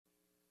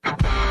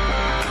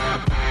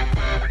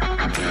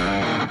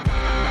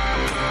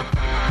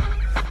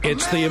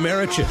It's the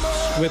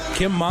Americhicks with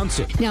Kim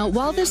Monson. Now,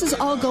 while this is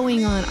all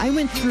going on, I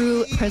went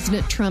through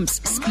President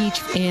Trump's speech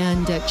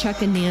and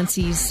Chuck and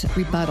Nancy's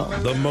rebuttal.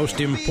 The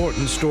most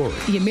important story.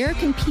 The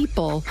American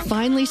people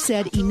finally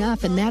said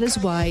enough, and that is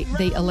why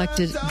they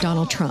elected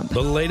Donald Trump.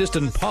 The latest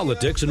in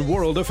politics and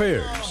world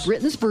affairs.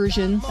 Britain's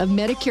version of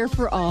Medicare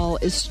for All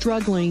is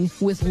struggling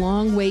with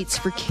long waits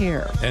for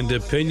care. And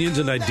opinions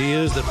and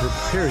ideas that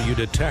prepare you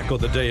to tackle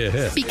the day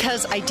ahead.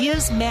 Because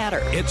ideas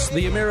matter. It's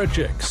the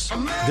Americhicks,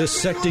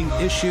 dissecting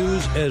issues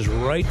as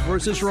right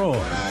versus wrong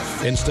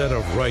instead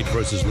of right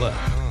versus left.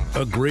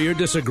 Agree or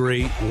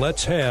disagree,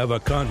 let's have a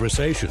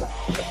conversation.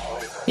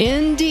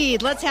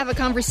 Indeed. Let's have a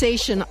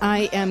conversation.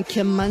 I am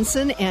Kim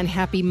Monson, and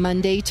happy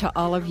Monday to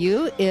all of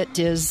you. It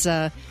is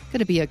going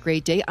to be a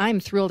great day. I'm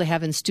thrilled to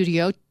have in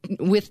studio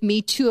with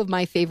me two of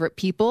my favorite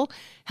people.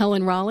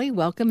 Helen Raleigh,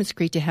 welcome. It's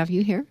great to have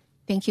you here.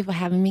 Thank you for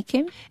having me,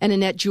 Kim. And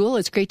Annette Jewell,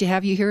 it's great to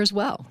have you here as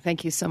well.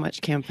 Thank you so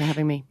much, Kim, for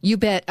having me. You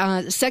bet.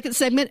 Second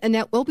segment,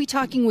 Annette, we'll be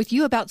talking with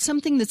you about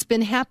something that's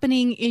been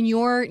happening in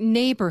your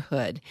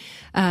neighborhood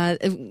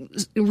regarding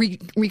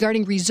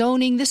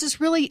rezoning. This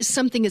is really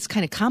something that's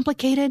kind of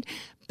complicated,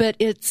 but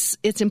it's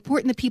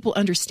important that people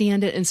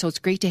understand it, and so it's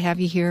great to have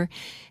you here.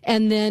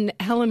 And then,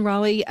 Helen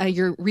Raleigh,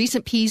 your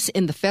recent piece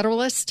in The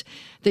Federalist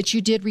that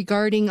you did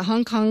regarding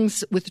Hong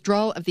Kong's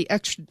withdrawal of the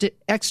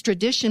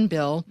extradition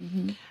bill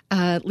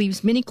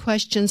leaves many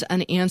questions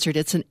unanswered.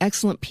 It's an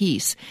excellent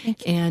piece.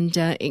 And,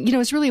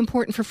 it's really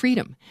important for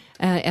freedom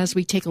as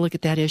we take a look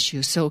at that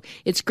issue. So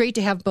it's great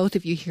to have both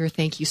of you here.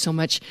 Thank you so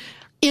much.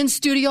 In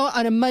studio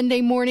on a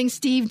Monday morning,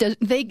 Steve,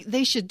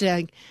 they should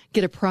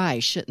get a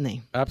prize, shouldn't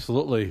they?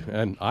 Absolutely,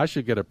 and I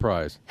should get a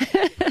prize.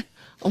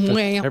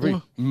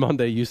 Every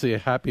Monday you say a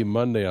happy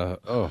Monday.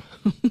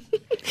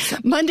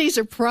 Mondays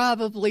are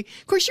probably,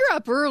 of course, you're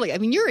up early. I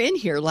mean, you're in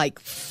here like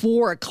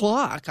 4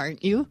 o'clock,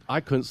 aren't you? I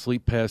couldn't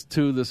sleep past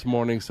 2 this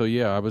morning, so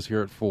yeah, I was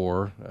here at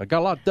 4. I got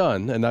a lot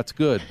done, and that's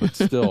good, but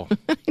still.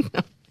 I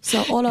know.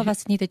 So all of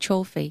us need a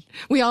trophy.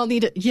 We all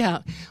need it. Yeah.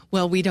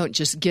 Well, we don't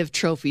just give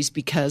trophies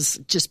because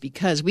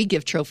we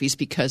give trophies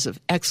because of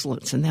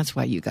excellence. And that's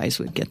why you guys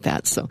would get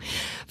that. So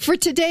for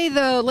today,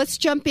 though, let's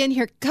jump in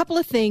here. A couple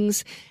of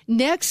things.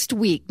 Next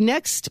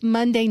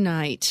Monday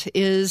night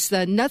is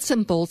the Nuts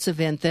and Bolts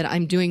event that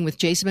I'm doing with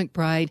Jason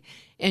McBride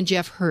and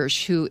Jeff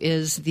Hirsch, who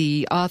is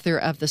the author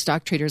of the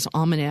Stock Trader's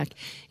Almanac.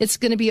 It's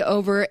going to be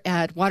over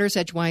at Water's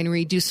Edge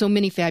Winery, do so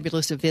many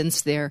fabulous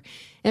events there.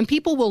 And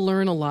people will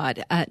learn a lot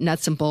at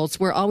Nuts and Bolts.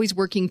 We're always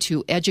working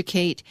to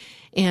educate.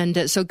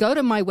 And so go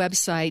to my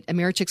website,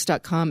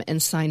 americhicks.com,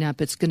 and sign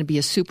up. It's going to be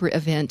a super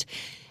event.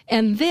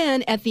 And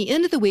then at the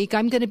end of the week,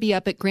 I'm going to be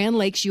up at Grand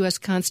Lakes U.S.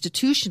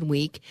 Constitution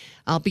Week.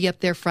 I'll be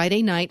up there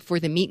Friday night for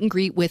the meet and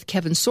greet with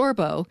Kevin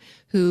Sorbo,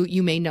 who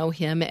you may know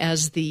him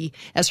as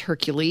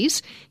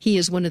Hercules. He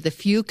is one of the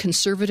few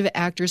conservative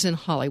actors in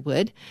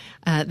Hollywood.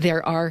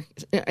 There are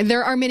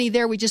many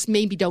there. We just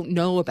maybe don't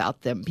know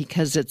about them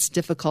because it's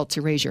difficult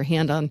to raise your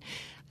hand on,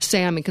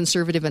 say I'm a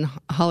conservative in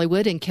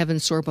Hollywood, and Kevin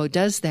Sorbo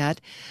does that.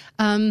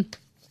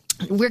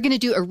 We're going to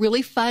do a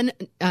really fun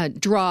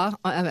drawing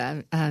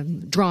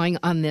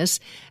on this.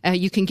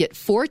 You can get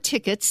 4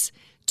 tickets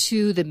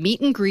to the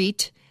meet and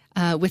greet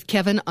with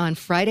Kevin on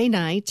Friday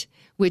night,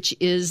 which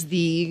is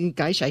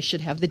I should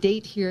have the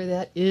date here.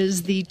 That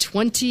is the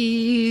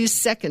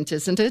 22nd,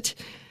 isn't it?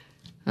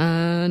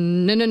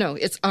 No.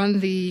 It's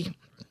on the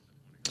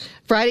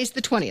Friday's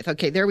the 20th.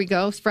 Okay, there we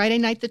go. Friday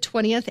night the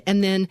 20th,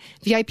 and then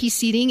VIP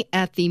seating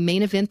at the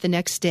main event the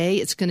next day.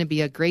 It's going to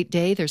be a great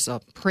day. There's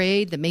a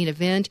parade, the main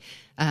event,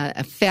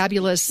 a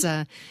fabulous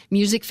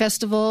music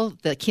festival.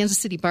 The Kansas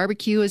City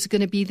Barbecue is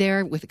going to be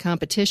there with a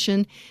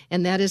competition,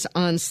 and that is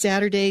on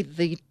Saturday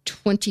the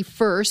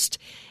 21st.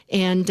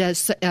 And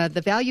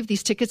the value of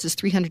these tickets is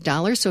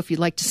 $300. So if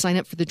you'd like to sign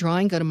up for the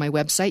drawing, go to my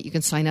website. You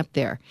can sign up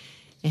there.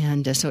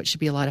 And so it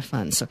should be a lot of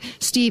fun. So,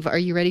 Steve, are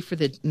you ready for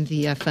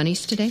the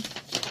funnies today?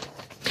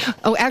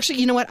 Oh, actually,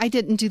 you know what? I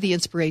didn't do the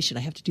inspiration.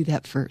 I have to do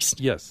that first.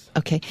 Yes.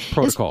 Okay.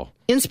 Protocol.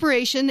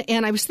 Inspiration.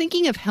 And I was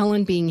thinking of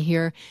Helen being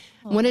here.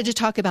 Wanted to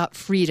talk about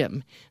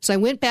freedom. So I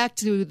went back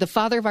to the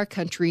father of our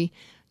country,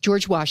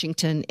 George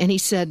Washington, and he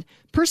said,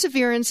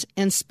 "Perseverance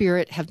and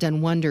spirit have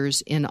done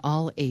wonders in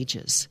all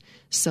ages."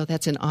 So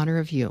that's in honor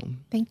of you.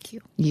 Thank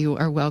you. You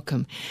are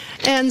welcome.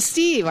 And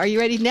Steve, are you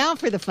ready now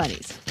for the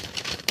funnies?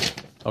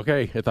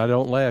 Okay, if I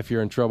don't laugh,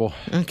 you're in trouble.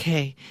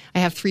 Okay, I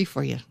have 3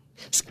 for you.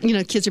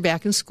 Kids are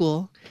back in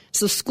school.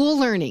 So school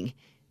learning.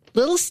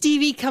 Little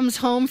Stevie comes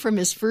home from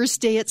his first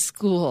day at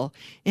school,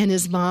 and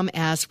his mom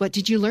asks, "What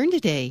did you learn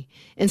today?"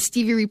 And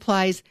Stevie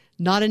replies,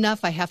 "Not enough.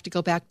 I have to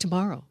go back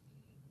tomorrow."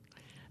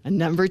 And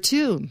number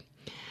 2,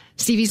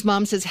 Stevie's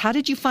mom says, "How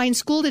did you find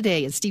school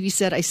today?" And Stevie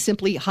said, "I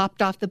simply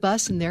hopped off the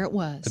bus, and there it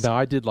was." Now,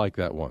 I did like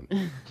that one.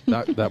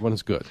 That one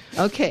is good.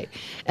 Okay.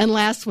 And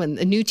last one,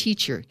 a new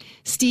teacher.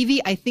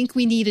 "Stevie, I think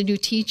we need a new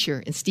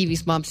teacher." And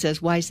Stevie's mom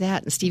says, "Why is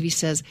that?" And Stevie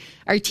says,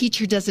 "Our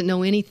teacher doesn't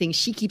know anything.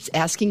 She keeps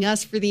asking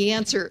us for the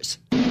answers."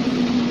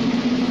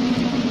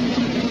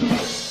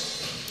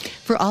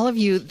 For all of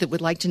you that would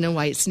like to know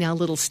why it's now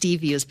Little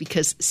Stevie, is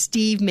because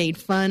Steve made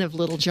fun of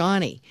Little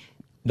Johnny.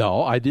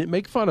 No, I didn't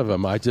make fun of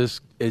him.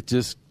 It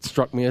just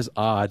struck me as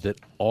odd that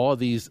all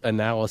these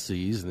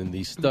analyses and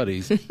these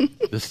studies,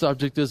 the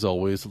subject is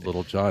always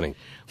Little Johnny.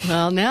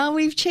 Well, now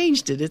we've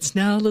changed it. It's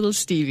now Little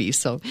Stevie.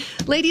 So,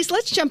 ladies,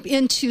 let's jump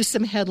into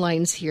some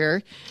headlines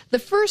here. The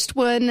first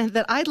one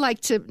that I'd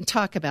like to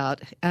talk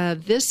about,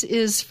 this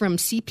is from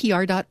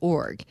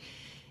CPR.org.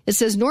 It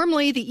says,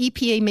 normally the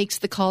EPA makes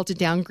the call to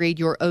downgrade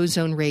your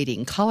ozone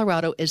rating.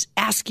 Colorado is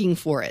asking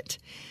for it.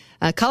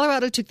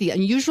 Colorado took the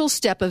unusual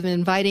step of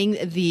inviting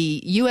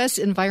the U.S.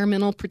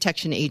 Environmental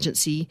Protection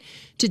Agency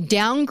to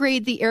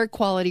downgrade the air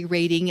quality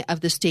rating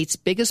of the state's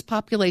biggest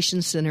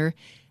population center,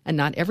 and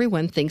not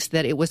everyone thinks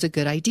that it was a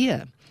good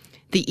idea.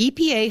 The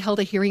EPA held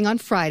a hearing on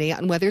Friday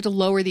on whether to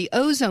lower the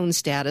ozone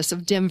status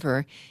of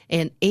Denver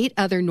and 8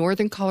 other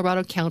northern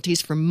Colorado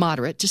counties from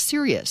moderate to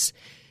serious.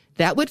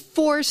 That would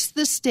force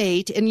the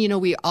state, and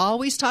we're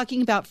always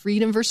talking about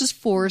freedom versus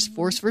force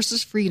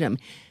versus freedom.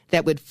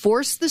 That would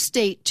force the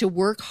state to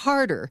work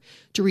harder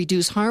to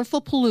reduce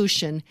harmful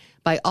pollution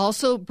by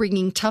also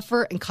bringing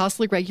tougher and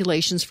costly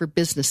regulations for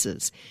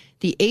businesses.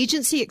 The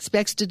agency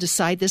expects to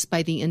decide this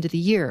by the end of the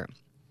year.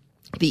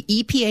 The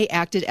EPA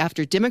acted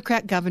after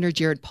Democrat Governor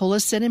Jared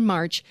Polis said in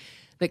March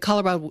that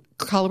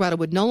Colorado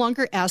would no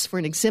longer ask for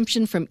an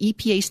exemption from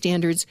EPA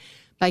standards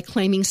by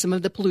claiming some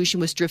of the pollution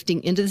was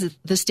drifting into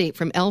the state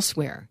from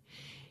elsewhere.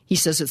 He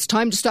says it's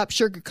time to stop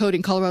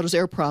sugarcoating Colorado's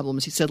air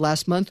problems. He said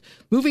last month,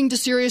 moving to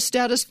serious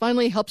status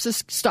finally helps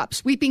us stop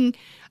sweeping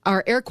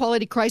our air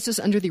quality crisis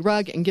under the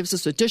rug and gives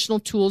us additional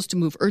tools to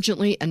move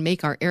urgently and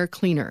make our air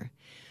cleaner.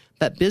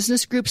 But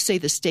business groups say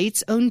the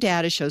state's own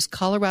data shows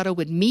Colorado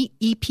would meet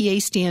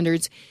EPA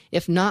standards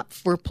if not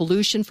for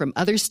pollution from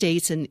other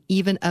states and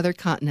even other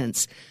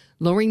continents.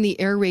 Lowering the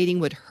air rating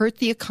would hurt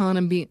the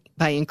economy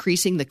by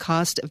increasing the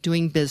cost of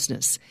doing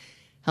business.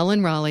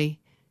 Helen Raleigh,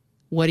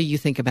 what do you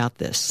think about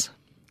this?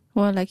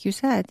 Well, like you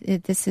said,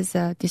 this is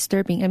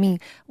disturbing. I mean,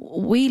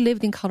 we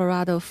lived in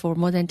Colorado for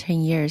more than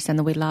 10 years,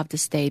 and we love the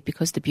state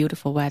because of the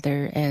beautiful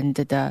weather and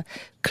the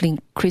clean,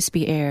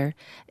 crispy air.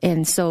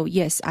 And so,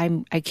 yes,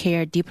 I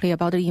care deeply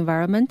about the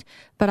environment,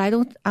 but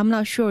I'm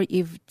not sure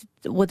if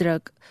what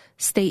the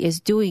state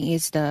is doing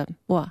is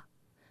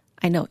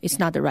I know it's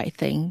not the right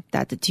thing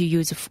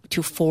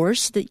to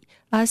force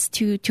us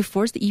to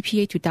force the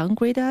EPA to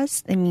downgrade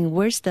us. I mean,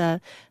 where's the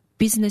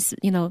business,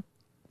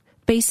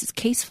 basis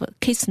case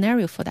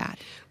scenario for that?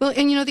 Well,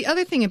 and the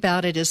other thing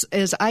about it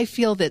is I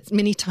feel that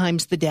many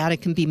times the data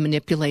can be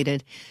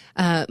manipulated.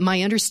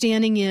 My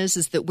understanding is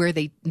that where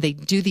they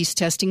do these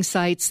testing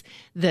sites,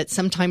 that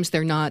sometimes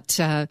they're not,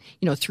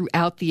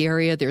 throughout the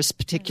area. There's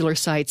particular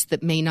sites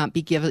that may not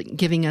be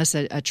giving us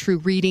a true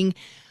reading.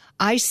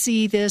 I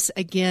see this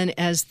again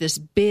as this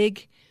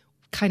big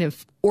kind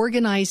of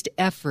organized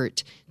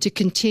effort to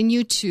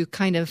continue to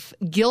kind of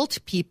guilt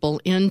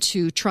people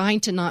into trying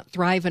to not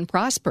thrive and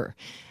prosper.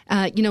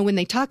 When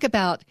they talk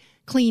about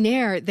clean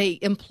air, they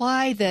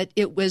imply that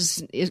it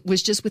was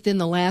just within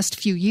the last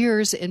few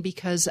years, and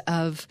because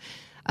of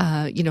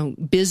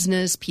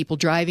business, people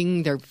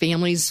driving their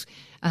families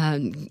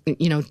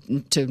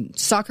to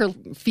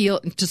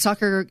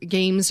soccer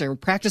games or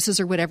practices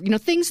or whatever,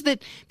 things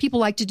that people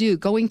like to do,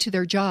 going to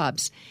their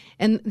jobs.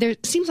 And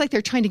it seems like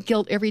they're trying to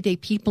guilt everyday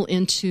people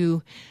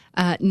into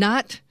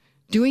not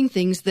doing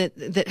things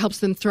that helps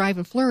them thrive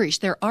and flourish.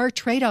 There are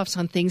trade-offs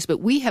on things, but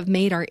we have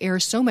made our air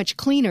so much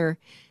cleaner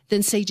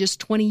than, say, just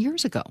 20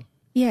 years ago.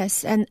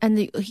 Yes, and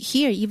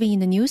here, even in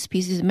the news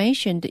pieces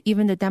mentioned,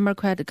 even the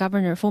Democrat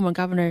former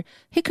governor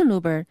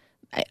Hickenlooper,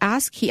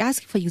 he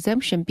asked for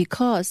exemption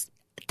because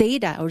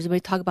data, or we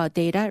talk about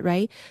data,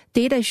 right?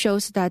 Data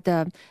shows that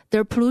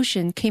their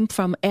pollution came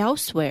from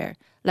elsewhere,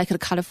 like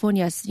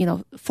California's,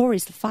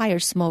 forest fire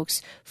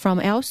smokes from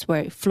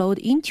elsewhere flowed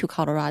into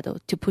Colorado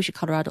to push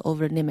Colorado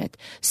over the limit.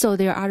 So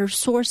there are other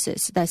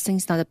sources that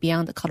things not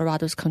beyond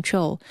Colorado's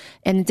control.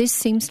 And this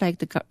seems like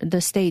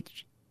the state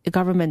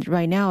government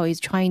right now is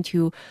trying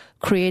to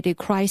create a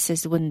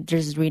crisis when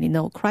there's really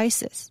no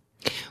crisis.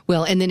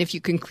 Well, and then if you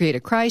can create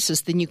a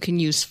crisis, then you can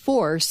use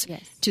force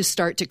to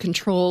start to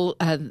control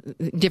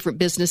different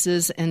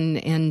businesses,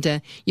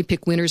 and you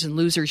pick winners and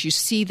losers. You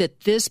see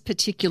that this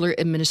particular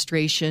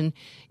administration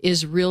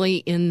is really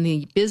in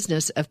the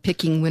business of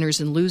picking winners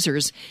and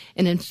losers.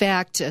 And in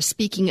fact,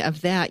 speaking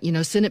of that,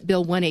 Senate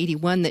Bill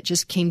 181 that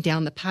just came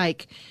down the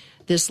pike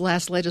this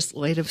last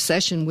legislative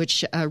session,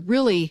 which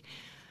really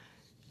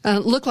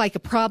looked like a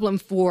problem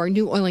for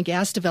new oil and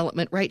gas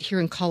development right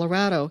here in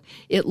Colorado.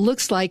 It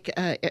looks like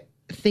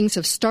things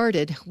have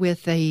started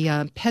with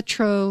a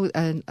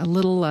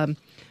little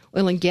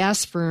oil and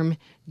gas firm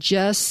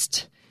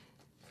just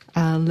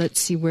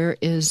Let's see, where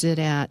is it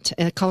at?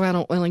 A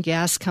Colorado oil and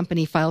gas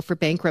company filed for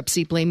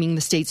bankruptcy, blaming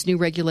the state's new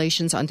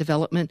regulations on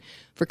development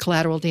for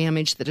collateral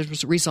damage that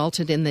has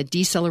resulted in the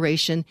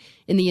deceleration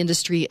in the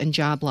industry and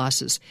job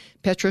losses.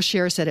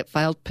 PetroShare said it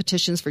filed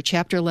petitions for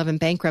Chapter 11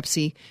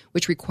 bankruptcy,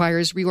 which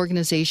requires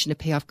reorganization to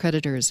pay off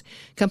creditors.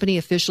 Company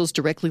officials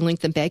directly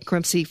linked the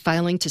bankruptcy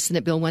filing to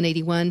Senate Bill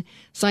 181,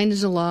 signed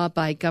into law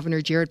by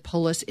Governor Jared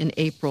Polis in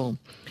April.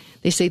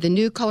 They say the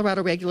new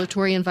Colorado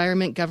regulatory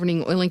environment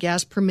governing oil and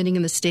gas permitting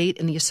in the state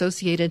and the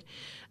associated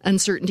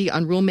uncertainty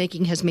on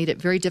rulemaking has made it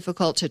very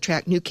difficult to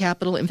attract new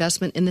capital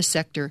investment in the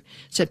sector,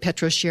 said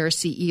PetroShare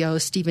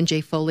CEO Stephen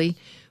J. Foley.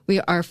 We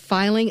are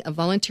filing a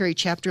voluntary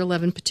Chapter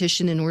 11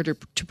 petition in order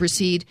to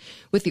proceed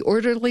with the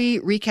orderly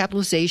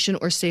recapitalization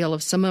or sale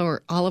of some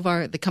or all of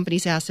the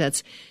company's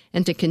assets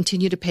and to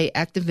continue to pay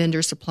active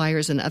vendors,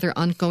 suppliers, and other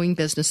ongoing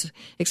business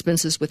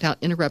expenses without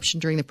interruption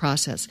during the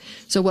process.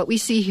 So what we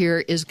see here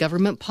is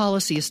government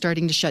policy is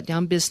starting to shut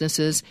down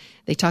businesses.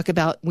 They talk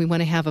about we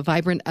want to have a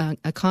vibrant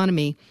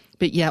economy,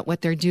 but yet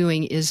what they're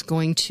doing is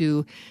going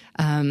to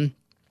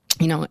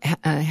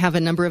have a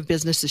number of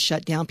businesses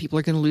shut down. People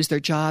are going to lose their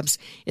jobs.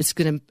 It's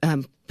going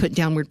to put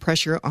downward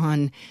pressure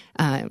on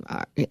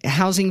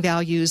housing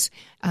values.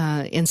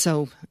 And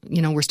so,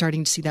 we're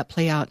starting to see that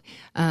play out.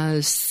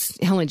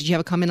 Helen, did you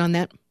have a comment on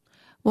that?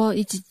 Well,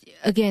 it's,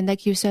 again,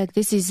 like you said,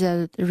 this is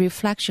a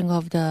reflection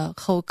of the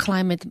whole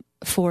climate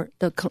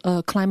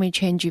climate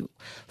change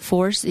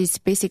force. It's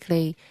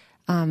basically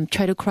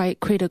try to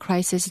create a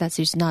crisis that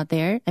is not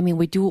there. I mean,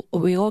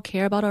 we all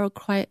care about our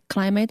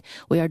climate.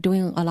 We are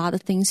doing a lot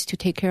of things to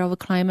take care of the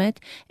climate.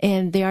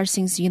 And there are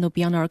things,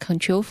 beyond our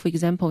control. For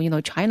example,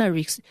 China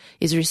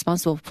is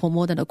responsible for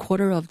more than a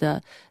quarter of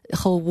the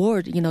whole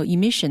world,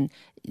 emission,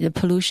 the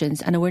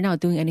pollutions, and we're not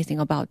doing anything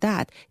about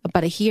that.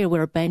 But here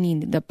we're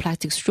banning the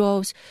plastic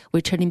straws. We're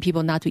telling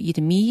people not to eat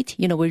meat.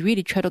 We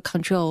really try to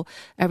control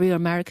every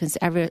American's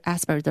every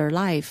aspect of their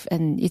life.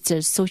 And it's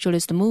a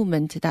socialist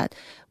movement that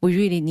we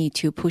really need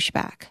to push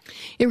back.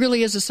 It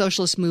really is a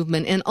socialist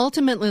movement. And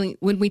ultimately,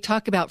 when we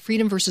talk about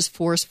freedom versus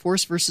force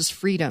versus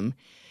freedom,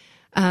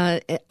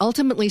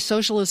 ultimately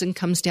socialism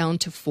comes down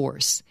to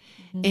force.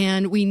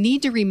 And we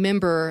need to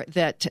remember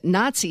that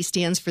Nazi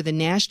stands for the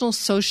National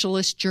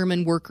Socialist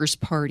German Workers'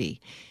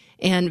 Party.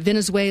 And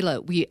Venezuela,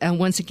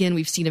 once again,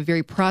 we've seen a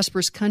very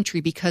prosperous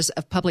country because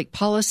of public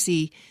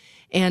policy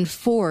and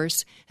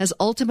force has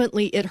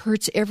ultimately, it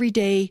hurts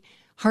everyday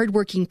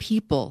hardworking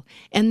people.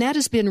 And that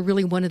has been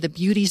really one of the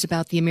beauties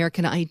about the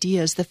American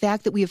idea is the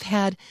fact that we have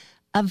had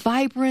a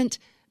vibrant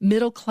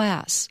middle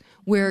class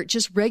where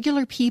just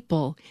regular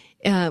people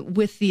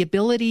with the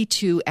ability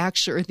to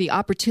actually, or the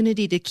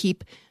opportunity to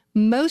keep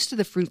most of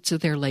the fruits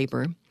of their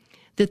labor,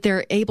 that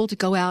they're able to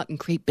go out and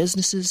create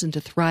businesses and to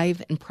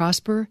thrive and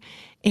prosper.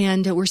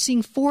 And we're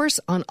seeing force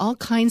on all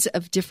kinds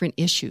of different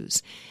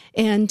issues.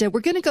 And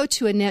we're going to go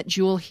to Annette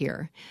Jewell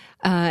here.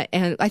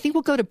 And I think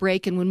we'll go to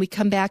break. And when we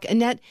come back,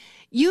 Annette,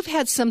 you've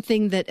had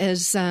something that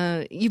is,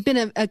 you've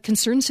been a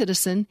concerned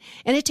citizen,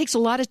 and it takes a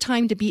lot of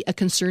time to be a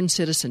concerned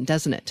citizen,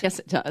 doesn't it? Yes,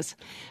 it does.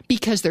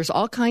 Because there's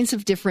all kinds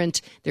of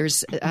different,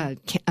 there's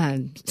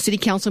city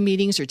council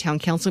meetings or town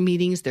council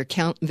meetings,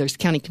 there's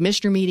county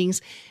commissioner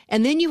meetings,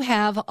 and then you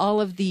have all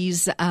of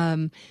these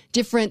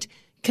different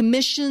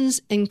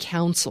commissions and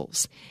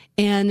councils.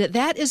 And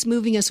that is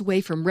moving us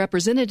away from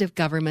representative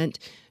government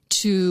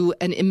to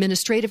an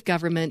administrative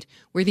government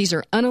where these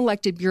are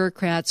unelected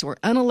bureaucrats or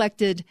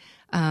unelected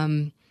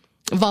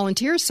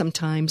volunteers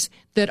sometimes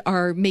that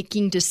are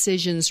making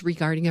decisions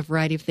regarding a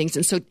variety of things.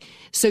 And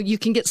so you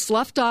can get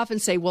sloughed off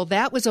and say, well,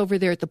 that was over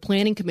there at the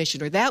planning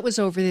commission or that was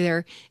over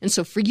there. And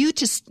so for you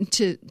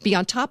to be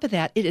on top of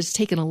that, it has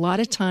taken a lot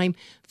of time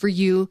for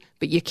you,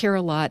 but you care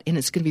a lot, and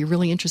it's going to be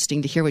really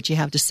interesting to hear what you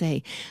have to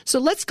say. So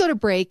let's go to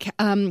break.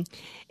 And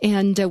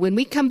when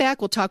we come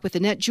back, we'll talk with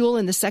Annette Jewell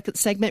in the second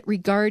segment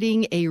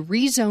regarding a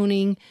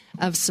rezoning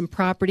of some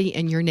property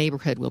in your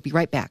neighborhood. We'll be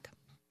right back.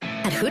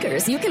 At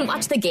Hooters, you can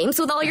watch the games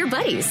with all your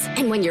buddies.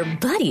 And when your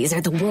buddies are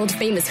the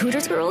world-famous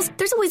Hooters girls,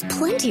 there's always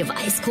plenty of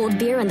ice-cold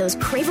beer and those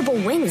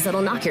craveable wings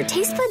that'll knock your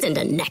taste buds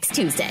into next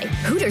Tuesday.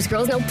 Hooters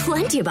girls know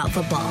plenty about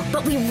football,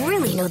 but we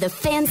really know the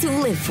fans who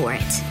live for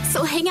it.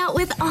 So hang out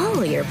with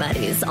all your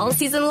buddies all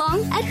season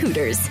long at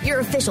Hooters,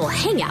 your official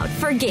hangout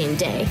for game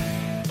day.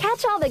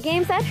 Catch all the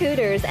games at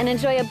Hooters and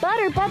enjoy a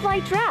Butter Bud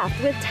Light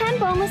draft with 10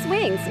 boneless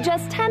wings,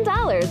 just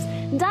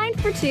 $10. Dine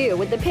for two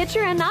with the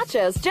pitcher and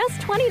nachos,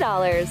 just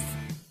 $20.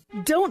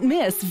 Don't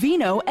miss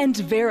Vino and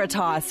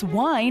Veritas,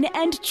 Wine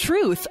and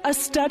Truth, a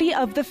study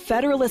of the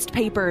Federalist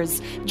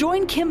Papers.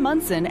 Join Kim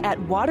Munson at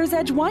Water's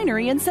Edge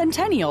Winery in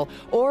Centennial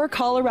or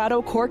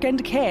Colorado Cork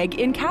and Keg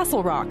in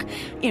Castle Rock.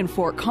 In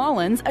Fort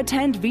Collins,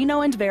 attend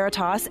Vino and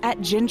Veritas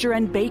at Ginger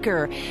and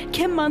Baker.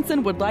 Kim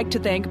Munson would like to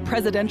thank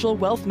Presidential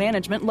Wealth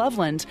Management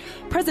Loveland,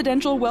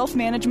 Presidential Wealth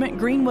Management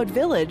Greenwood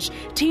Village,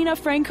 Tina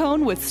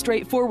Francone with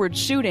Straightforward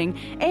Shooting,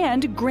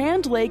 and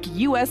Grand Lake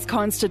U.S.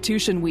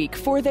 Constitution Week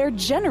for their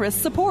generous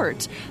support.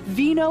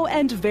 Vino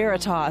and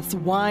Veritas,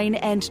 Wine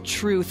and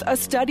Truth, a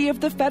study of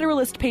the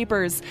Federalist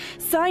Papers.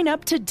 Sign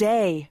up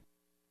today.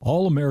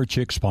 All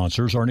AmeriChicks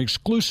sponsors are an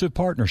exclusive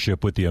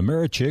partnership with the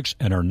AmeriChicks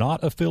and are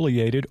not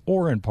affiliated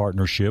or in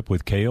partnership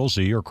with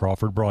KLZ or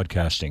Crawford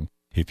Broadcasting.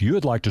 If you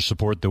would like to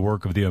support the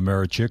work of the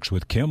AmeriChicks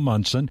with Kim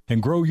Munson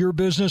and grow your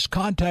business,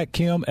 contact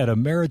Kim at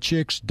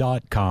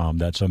AmeriChicks.com.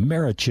 That's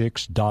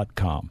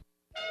AmeriChicks.com.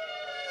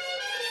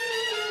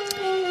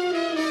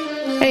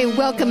 Hey,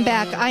 welcome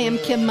back. I am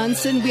Kim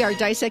Munson. We are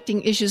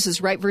dissecting issues as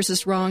right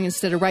versus wrong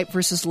instead of right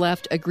versus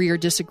left, agree or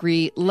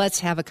disagree. Let's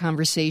have a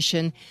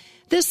conversation.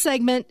 This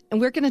segment, and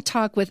we're going to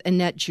talk with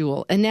Annette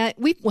Jewell. Annette,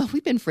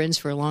 we've been friends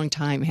for a long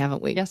time,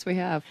 haven't we? Yes, we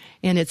have.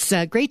 And it's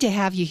great to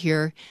have you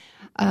here.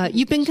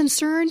 You've been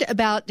concerned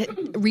about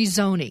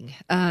rezoning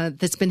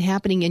that's been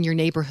happening in your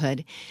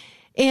neighborhood.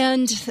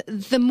 And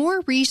the more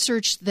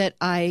research that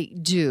I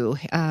do,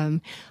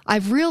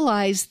 I've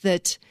realized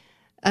that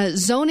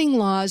zoning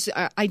laws,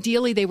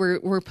 ideally, they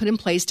were put in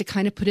place to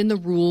kind of put in the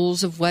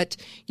rules of what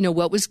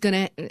was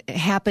going to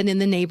happen in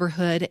the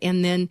neighborhood,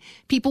 and then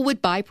people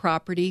would buy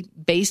property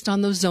based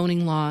on those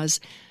zoning laws.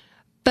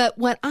 But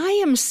what I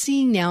am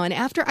seeing now, and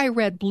after I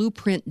read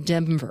Blueprint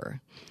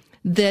Denver,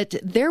 that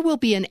there will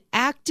be an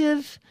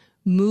active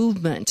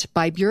movement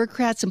by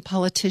bureaucrats and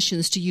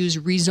politicians to use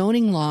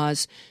rezoning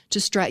laws to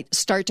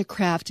start to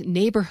craft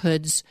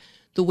neighborhoods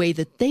the way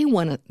that they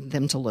want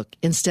them to look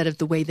instead of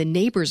the way the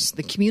neighbors,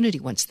 the community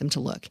wants them to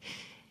look.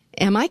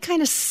 Am I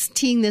kind of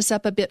teeing this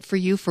up a bit for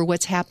you for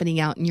what's happening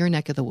out in your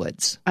neck of the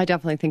woods? I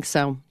definitely think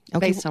so,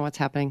 Okay. based on what's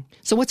happening.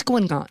 So what's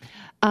going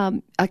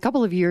on? A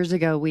couple of years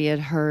ago, we had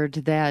heard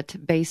that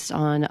based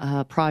on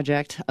a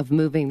project of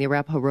moving the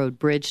Arapahoe Road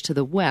Bridge to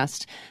the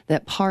west,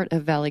 that part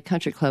of Valley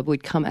Country Club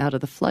would come out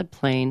of the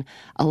floodplain,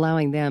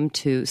 allowing them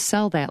to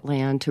sell that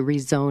land to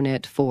rezone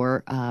it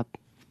for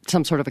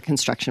some sort of a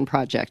construction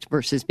project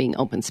versus being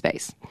open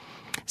space.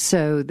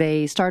 So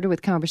they started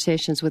with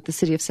conversations with the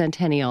city of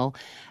Centennial.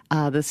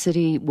 The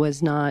city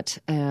was not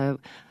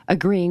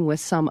agreeing with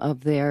some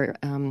of their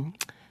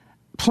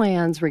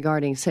plans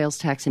regarding sales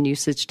tax and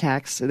usage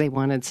tax. They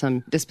wanted some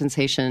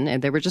dispensation,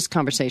 and they were just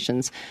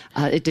conversations.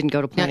 It didn't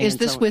go to planning. Now, is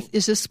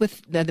this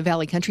with the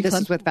Valley Country Club?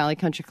 This is with Valley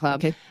Country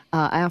Club. Okay.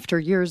 After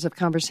years of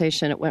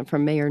conversation, it went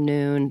from Mayor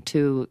Noon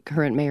to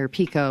current Mayor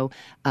Pico.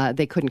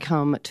 They couldn't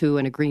come to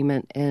an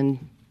agreement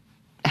in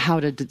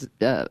how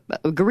to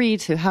agree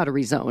to how to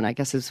rezone, I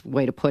guess is the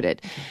way to put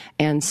it.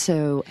 And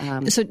so...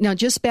 so now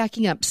just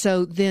backing up,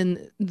 so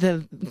then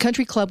the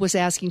country club was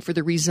asking for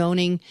the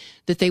rezoning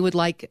that they would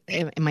like,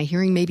 am I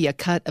hearing maybe a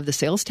cut of the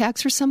sales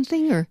tax or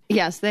something? Or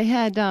Yes, they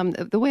had,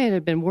 the way it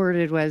had been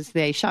worded was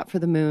they shot for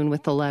the moon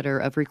with the letter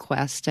of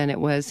request, and it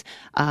was...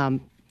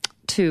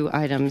 2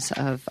 items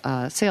of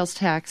sales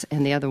tax,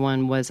 and the other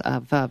one was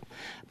of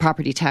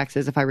property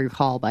taxes, if I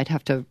recall. But I'd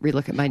have to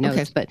relook at my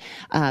notes. Okay.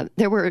 But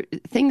there were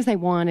things they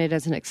wanted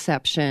as an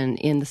exception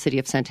in the city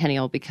of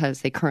Centennial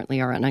because they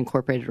currently are an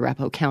unincorporated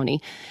Arapahoe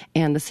County,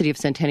 and the city of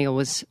Centennial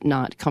was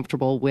not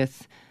comfortable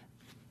with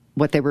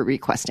what they were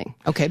requesting.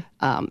 Okay.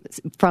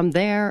 From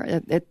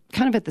there,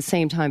 kind of at the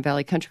same time,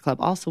 Valley Country Club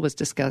also was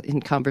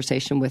in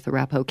conversation with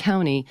Arapahoe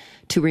County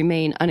to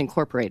remain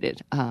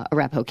unincorporated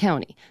Arapahoe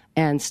County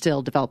and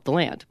still develop the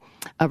land.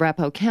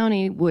 Arapahoe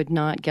County would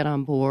not get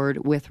on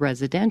board with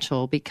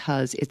residential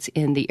because it's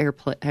in the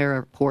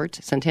airport,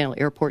 Centennial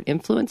Airport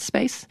influence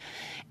space,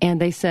 and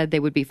they said they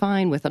would be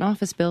fine with an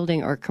office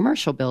building or a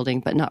commercial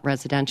building, but not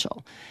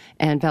residential.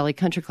 And Valley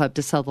Country Club,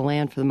 to sell the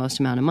land for the most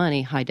amount of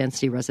money,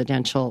 high-density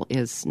residential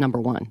is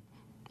number one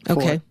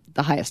for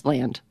the highest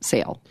land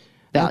sale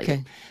value.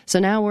 Okay. So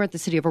now we're at the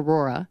city of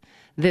Aurora.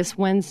 This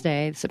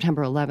Wednesday,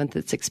 September 11th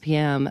at 6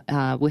 p.m.,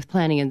 with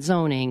Planning and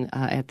Zoning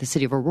at the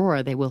City of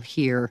Aurora, they will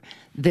hear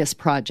this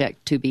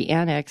project to be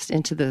annexed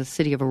into the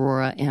City of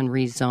Aurora and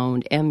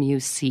rezoned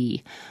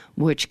MUC,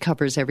 which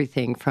covers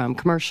everything from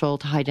commercial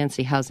to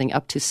high-density housing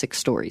up to 6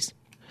 stories.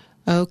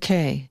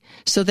 Okay.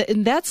 So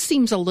that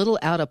seems a little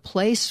out of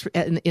place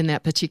in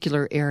that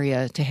particular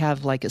area to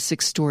have like a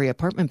 6-story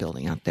apartment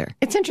building out there.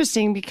 It's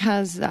interesting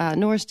because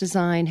Norris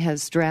Design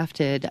has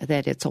drafted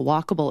that it's a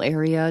walkable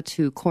area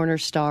to Corner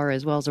Star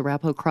as well as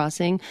Arapahoe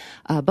Crossing.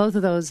 Both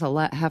of those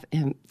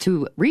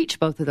to reach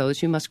both of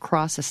those, you must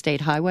cross a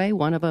state highway.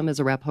 One of them is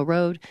Arapahoe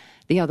Road.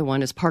 The other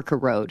one is Parker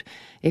Road.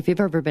 If you've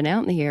ever been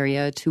out in the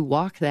area to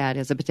walk that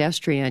as a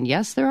pedestrian,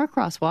 yes, there are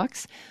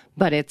crosswalks,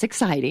 but it's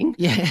exciting.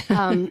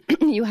 Yeah.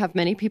 You have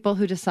many people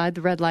who decide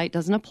the red light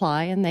doesn't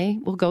apply and they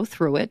will go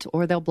through it,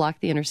 or they'll block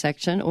the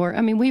intersection,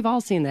 we've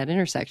all seen that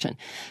intersection.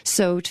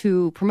 So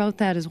to promote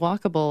that as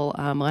walkable,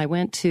 I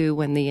went to,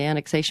 when the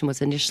annexation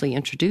was initially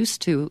introduced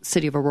to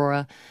City of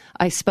Aurora,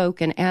 I spoke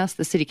and asked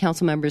the city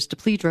council members to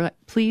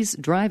please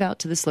drive out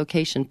to this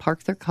location,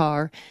 park their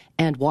car,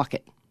 and walk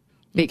it.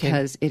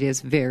 Because it is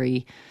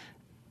very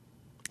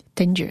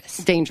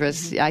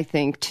dangerous, I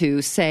think,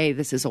 to say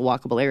this is a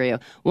walkable area.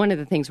 One of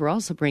the things we're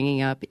also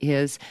bringing up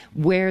is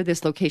where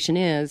this location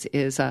is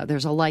there's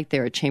a light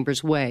there at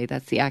Chambers Way.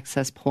 That's the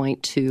access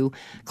point to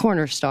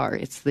Corner Star.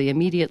 It's the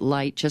immediate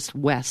light just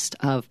west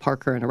of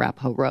Parker and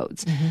Arapahoe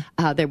Roads.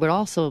 They would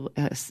also,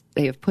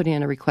 they have put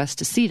in a request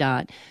to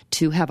CDOT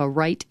to have a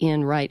right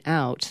in, right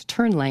out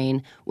turn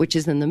lane, which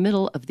is in the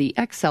middle of the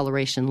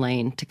acceleration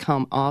lane to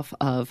come off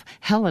of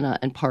Helena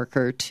and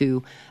Parker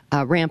to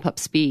ramp up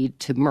speed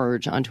to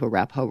merge onto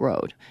Arapahoe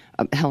Road,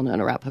 Helena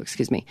and Arapahoe,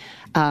 excuse me.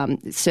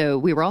 So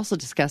we were also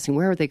discussing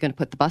where are they going to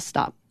put the bus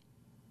stop.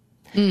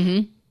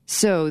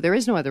 So there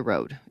is no other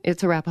road.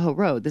 It's Arapahoe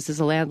Road. This is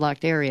a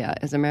landlocked area.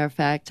 As a matter of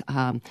fact,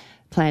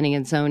 Planning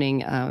and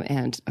Zoning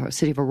and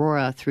City of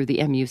Aurora through the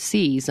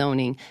MUC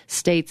zoning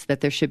states that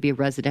there should be a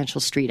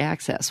residential street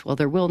access. Well,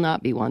 there will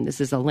not be one.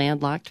 This is a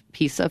landlocked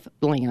piece of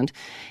land.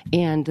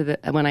 And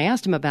when I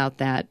asked him about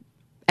that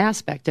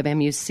aspect of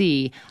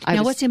MUC...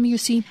 what's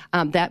MUC?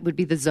 That would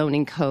be the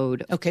zoning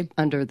code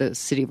under the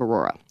City of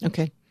Aurora.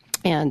 Okay.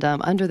 And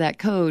under that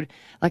code,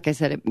 like I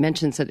said, it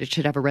mentions that it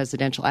should have a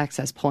residential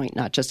access point,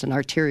 not just an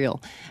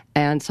arterial.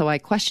 And so I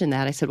questioned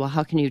that. I said, well,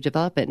 how can you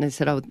develop it? And they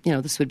said,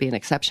 this would be an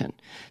exception.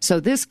 So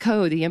this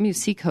code, the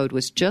MUC code,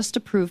 was just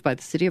approved by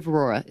the City of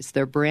Aurora. It's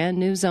their brand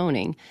new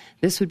zoning.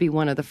 This would be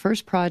one of the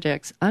first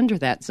projects under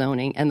that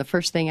zoning. And the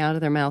first thing out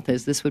of their mouth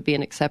is this would be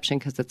an exception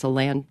because it's a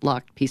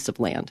landlocked piece of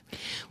land.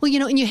 Well,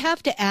 and you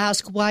have to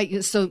ask why.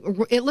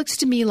 So it looks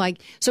to me like,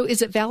 so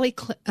is it Valley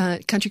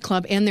Country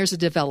Club and there's a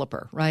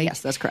developer, right?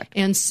 Yes, that's correct.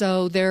 And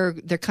so they're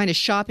kind of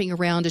shopping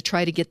around to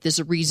try to get this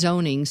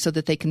rezoning so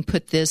that they can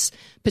put this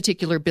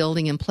particular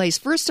building in place.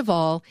 First of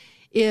all,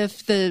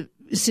 if the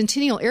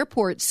Centennial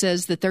Airport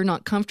says that they're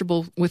not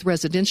comfortable with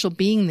residential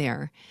being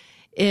there,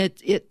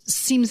 it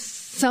seems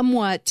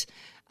somewhat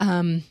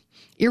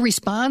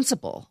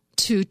irresponsible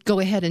to go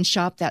ahead and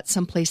shop that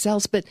someplace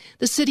else. But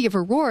the City of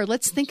Aurora,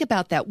 let's think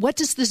about that. What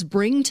does this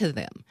bring to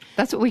them?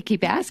 That's what we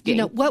keep asking.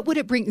 What would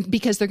it bring?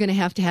 Because they're going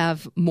to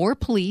have more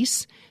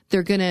police.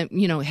 They're going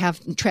to,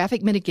 have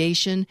traffic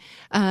mitigation.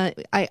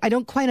 I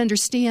don't quite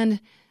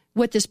understand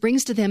what this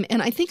brings to them.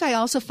 And I think I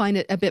also find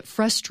it a bit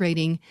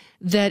frustrating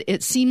that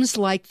it seems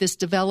like this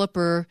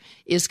developer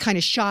is kind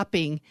of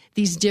shopping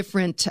these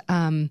different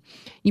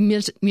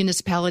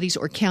municipalities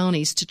or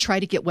counties to try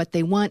to get what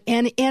they want.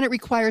 And it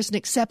requires an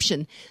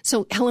exception.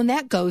 So, Helen,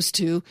 that goes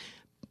to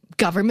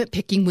government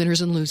picking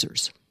winners and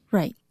losers.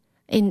 Right.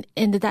 And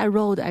that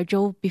road I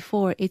drove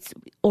before, it's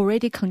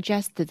already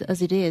congested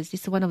as it is.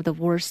 It's one of the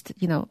worst,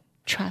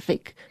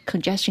 traffic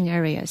congestion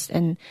areas.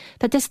 And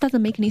that just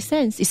doesn't make any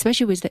sense,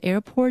 especially with the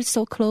airport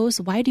so close.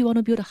 Why do you want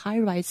to build a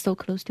high-rise so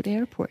close to the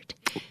airport?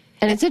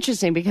 And it's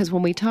interesting because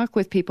when we talk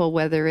with people,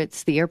 whether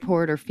it's the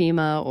airport or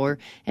FEMA or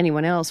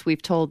anyone else,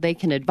 we've told they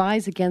can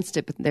advise against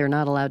it, but they're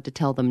not allowed to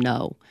tell them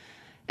no.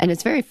 And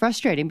it's very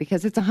frustrating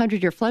because it's a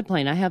 100-year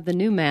floodplain. I have the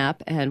new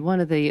map, and one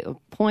of the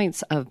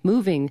points of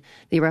moving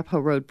the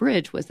Arapahoe Road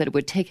Bridge was that it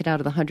would take it out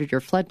of the 100-year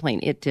floodplain.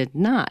 It did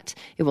not.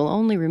 It will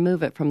only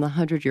remove it from the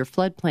 100-year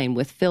floodplain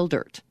with fill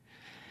dirt.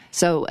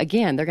 So,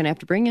 again, they're going to have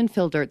to bring in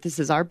fill dirt. This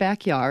is our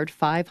backyard.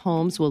 5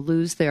 homes will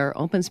lose their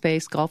open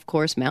space, golf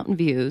course, mountain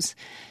views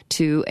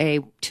to a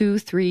 2,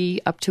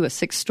 3, up to a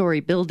 6-story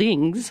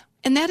buildings.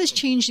 And that is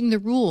changing the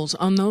rules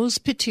on those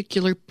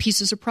particular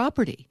pieces of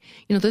property.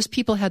 Those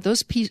people had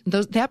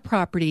that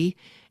property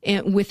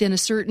within a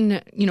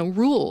certain,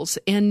 rules,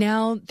 and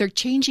now they're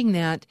changing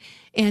that,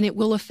 and it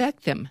will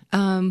affect them.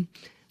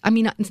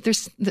 There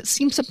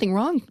seems something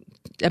wrong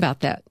about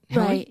that.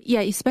 Right.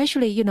 Yeah,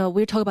 especially,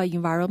 we're talking about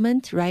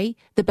environment, right?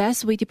 The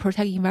best way to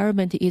protect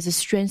environment is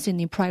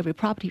strengthening private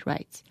property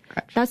rights.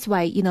 Correct. That's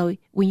why,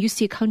 when you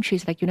see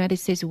countries like United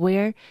States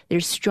where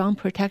there's strong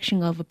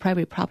protection of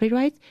private property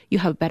rights, you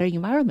have a better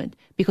environment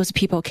because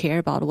people care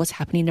about what's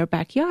happening in their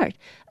backyard.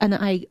 And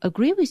I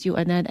agree with you.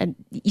 And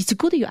it's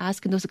good that you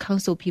ask those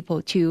council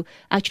people to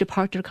actually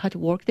park their car to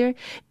work there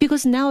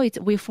because now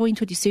we fall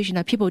into a decision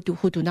that people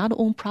who do not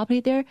own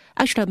property there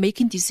actually are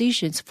making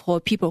decisions for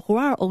people who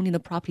are owning the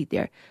property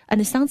there. And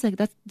it sounds like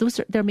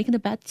they're making the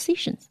bad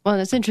decisions. Well,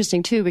 and it's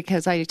interesting, too,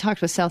 because I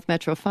talked with South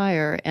Metro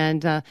Fire,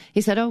 and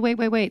he said,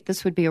 wait,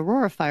 this would be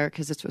Aurora Fire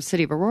because it's the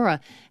City of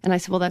Aurora. And I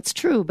said, well, that's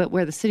true, but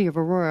where the City of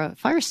Aurora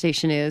Fire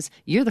Station is,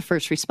 you're the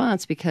first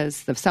response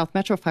because the South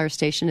Metro Fire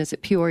Station is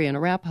at Peoria and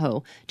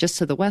Arapahoe, just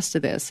to the west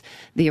of this.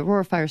 The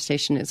Aurora Fire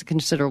Station is a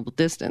considerable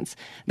distance.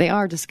 They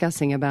are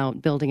discussing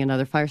about building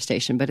another fire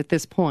station, but at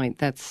this point,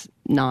 that's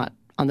not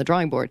on the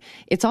drawing board.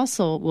 It's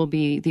also will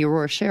be the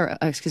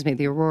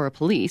the Aurora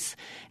Police,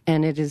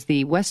 and it is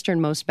the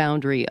westernmost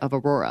boundary of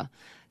Aurora.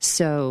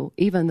 So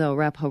even though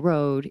Arapahoe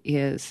Road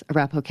is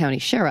Arapahoe County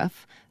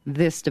Sheriff,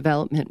 this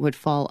development would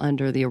fall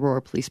under the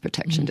Aurora Police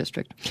Protection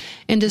District.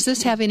 And does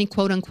this have any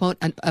quote-unquote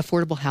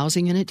affordable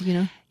housing in it, do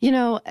you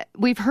know?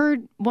 We've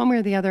heard one way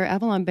or the other,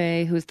 Avalon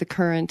Bay, who's the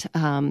current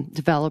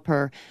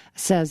developer,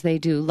 says they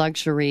do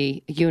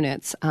luxury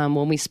units.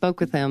 When we spoke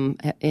with them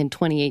in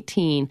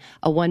 2018,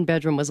 a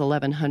one-bedroom was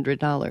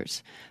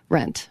 $1,100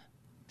 rent.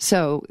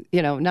 So,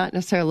 not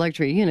necessarily a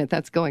luxury unit,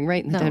 that's going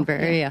right in the Denver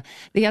area.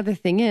 The other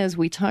thing is,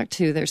 there's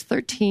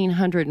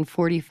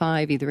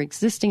 1,345 either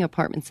existing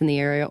apartments in the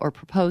area or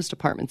proposed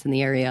apartments in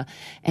the area.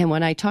 And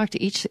when I talk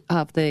to each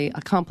of the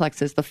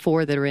complexes, the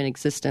 4 that are in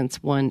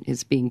existence, 1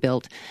 is being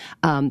built,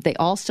 they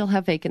all still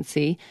have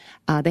vacancy.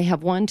 They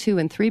have 1, 2,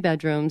 and 3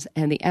 bedrooms,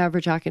 and the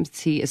average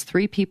occupancy is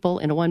 3 people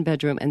in a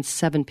 1-bedroom and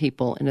 7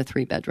 people in a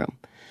 3-bedroom.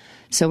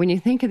 So when you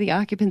think of the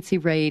occupancy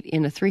rate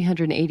in a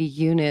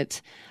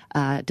 380-unit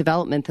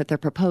development that they're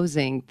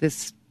proposing,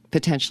 this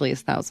potentially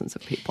is thousands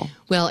of people.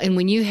 Well, and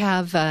when you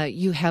have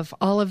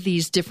all of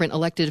these different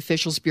elected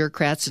officials,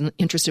 bureaucrats, and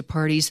interested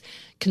parties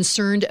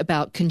concerned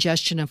about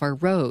congestion of our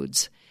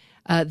roads,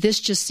 this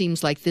just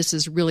seems like this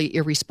is really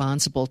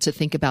irresponsible to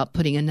think about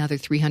putting another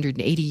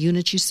 380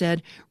 units, you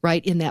said,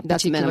 right in that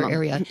particular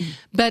area.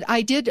 But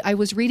I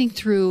was reading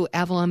through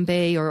Avalon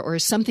Bay or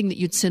something that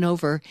you'd sent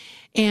over,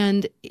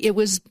 and it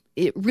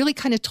really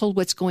kind of told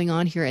what's going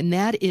on here, and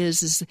that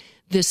is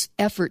this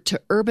effort to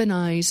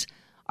urbanize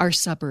our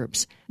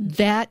suburbs.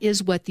 That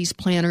is what these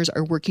planners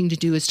are working to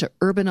do, is to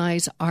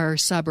urbanize our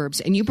suburbs.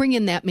 And you bring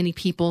in that many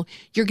people,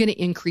 you're going to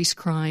increase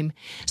crime.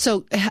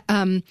 So,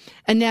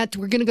 Annette,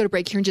 we're going to go to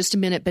break here in just a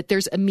minute, but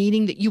there's a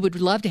meeting that you would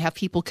love to have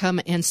people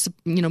come and,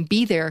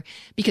 be there,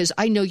 because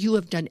I know you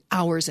have done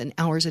hours and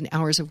hours and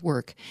hours of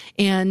work.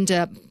 And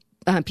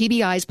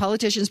PBIs,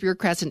 politicians,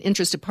 bureaucrats, and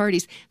interested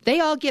parties, they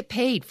all get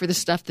paid for the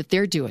stuff that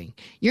they're doing.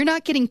 You're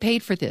not getting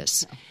paid for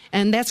this. No.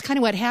 And that's kind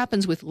of what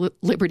happens with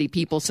Liberty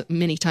people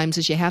many times,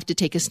 is you have to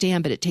take a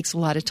stand, but it takes a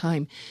lot of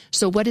time.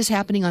 So what is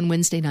happening on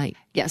Wednesday night?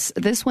 Yes,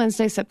 this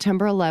Wednesday,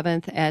 September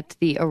 11th, at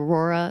the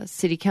Aurora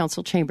City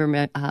Council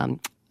Chambers,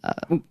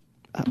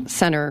 at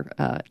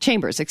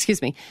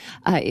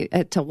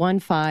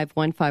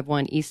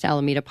 15151 East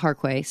Alameda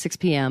Parkway, 6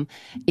 p.m.,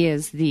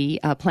 is the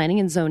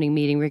planning and zoning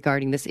meeting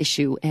regarding this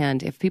issue.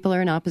 And if people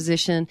are in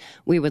opposition,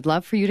 we would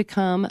love for you to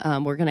come.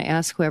 We're going to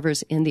ask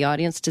whoever's in the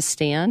audience to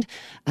stand.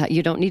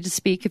 You don't need to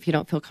speak if you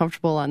don't feel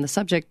comfortable on the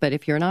subject, but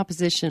if you're in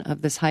opposition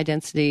of this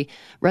high-density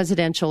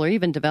residential or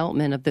even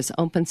development of this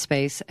open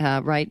space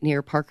right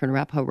near Parker and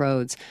Arapahoe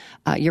Roads,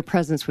 your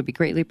presence would be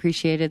greatly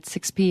appreciated.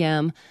 6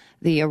 p.m.,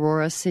 the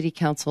Aurora City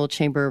Council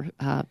Chamber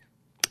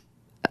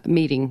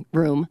meeting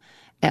room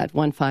at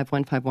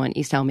 15151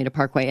 East Alameda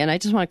Parkway. And I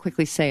just want to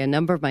quickly say a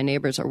number of my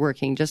neighbors are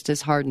working just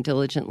as hard and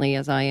diligently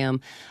as I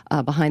am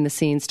behind the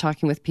scenes,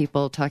 talking with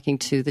people, talking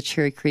to the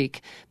Cherry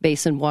Creek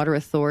Basin Water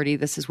Authority.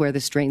 This is where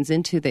this drains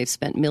into. They've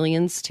spent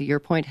millions, to your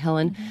point,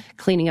 Helen,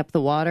 cleaning up the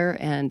water.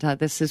 And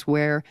this is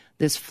where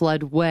this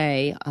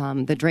floodway,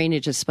 the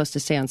drainage is supposed to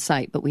stay on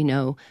site. But we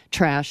know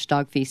trash,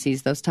 dog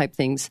feces, those type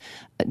things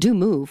do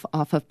move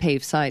off of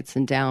paved sites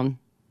and down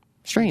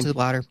stream to the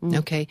water.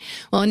 Okay.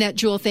 Well, Annette,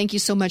 Jewel, thank you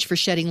so much for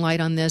shedding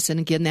light on this. And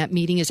again, that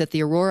meeting is at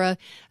the Aurora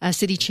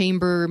City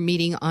Chamber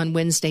meeting on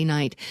Wednesday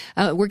night.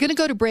 We're going to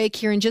go to break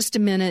here in just a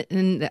minute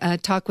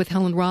and talk with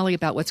Helen Raleigh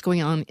about what's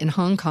going on in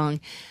Hong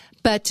Kong.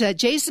 But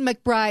Jason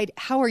McBride,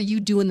 how are you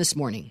doing this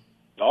morning?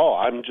 Oh,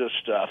 I'm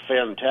just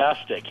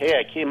fantastic. Hey,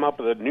 I came up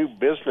with a new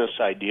business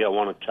idea I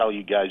want to tell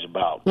you guys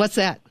about. What's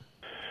that?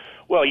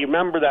 Well, you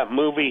remember that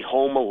movie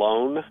Home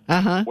Alone,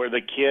 where the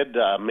kid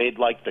made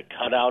like the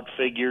cutout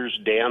figures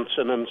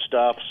dancing and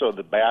stuff so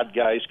the bad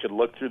guys could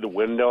look through the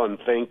window and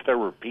think there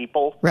were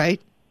people?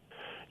 Right.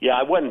 Yeah,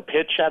 I went and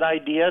pitched that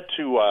idea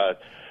to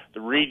the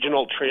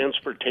regional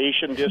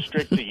transportation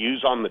district to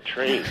use on the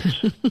trains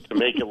to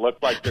make it look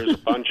like there's a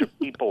bunch of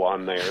people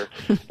on there.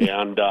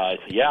 And,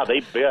 yeah, they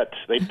bit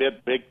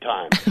big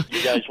time.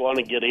 You guys want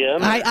to get in?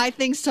 I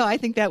think so. I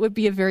think that would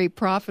be a very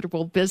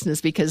profitable business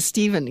because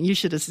Stephen, you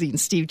should have seen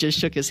Steve just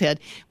shook his head.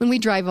 When we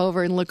drive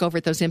over and look over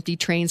at those empty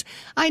trains,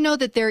 I know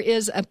that there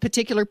is a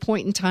particular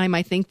point in time,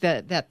 I think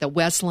that the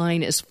West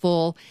Line is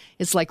full.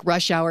 It's like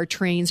rush hour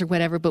trains or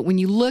whatever. But when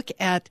you look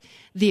at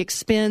the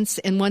expense,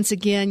 and once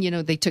again,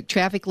 they took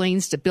traffic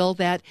lanes to build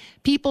that.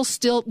 People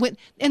still went,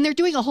 and they're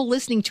doing a whole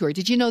listening tour.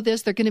 Did you know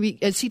this? They're going to be,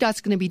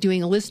 CDOT's going to be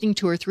doing a listening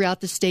tour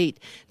throughout the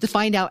state to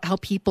find out how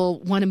people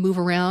want to move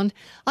around.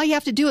 All you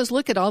have to do is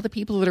look at all the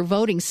people that are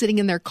voting, sitting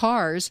in their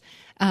cars,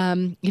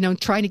 trying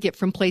to get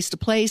from place to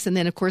place. And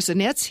then, of course,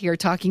 Annette's here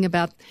talking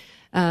about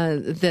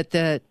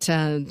there's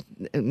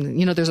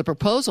a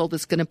proposal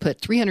that's going to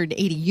put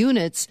 380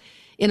 units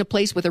in a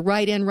place with a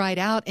right in, right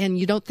out, and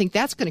you don't think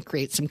that's going to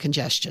create some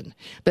congestion.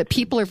 But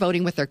people are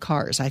voting with their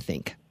cars, I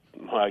think.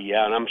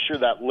 Yeah, and I'm sure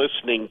that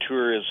listening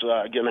tour is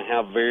going to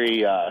have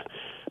very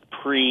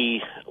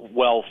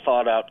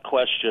well-thought-out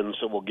questions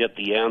that will get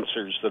the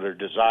answers that are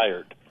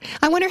desired.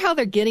 I wonder how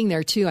they're getting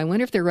there, too. I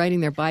wonder if they're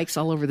riding their bikes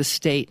all over the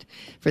state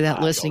for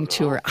that listening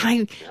tour.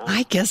 I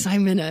guess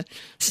I'm in a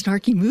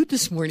snarky mood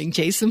this morning,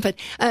 Jason. But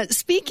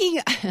speaking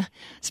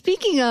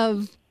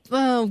of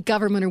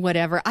government or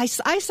whatever, I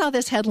saw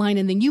this headline,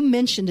 and then you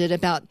mentioned it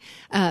about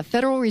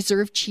Federal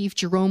Reserve Chief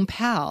Jerome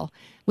Powell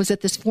was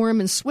at this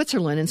forum in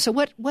Switzerland. And so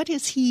what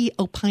is he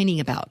opining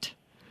about?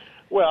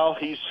 Well,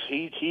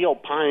 he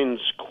opines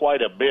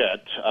quite a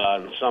bit,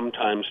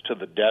 sometimes to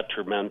the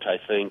detriment, I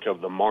think,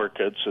 of the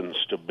markets and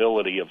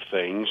stability of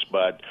things.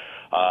 But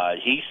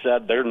he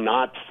said they're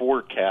not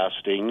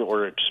forecasting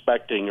or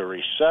expecting a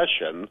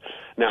recession.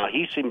 Now,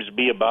 he seems to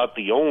be about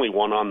the only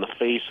one on the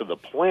face of the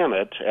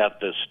planet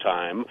at this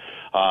time.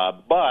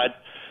 But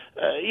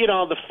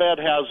the Fed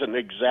hasn't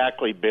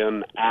exactly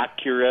been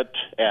accurate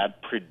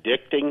at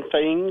predicting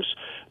things,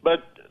 but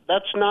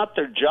that's not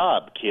their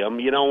job, Kim.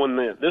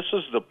 This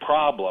is the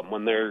problem,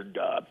 when they're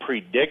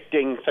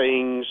predicting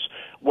things,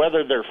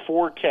 whether they're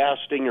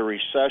forecasting a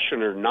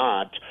recession or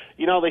not,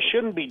 they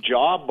shouldn't be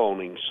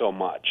jawboning so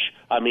much.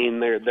 I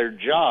mean, their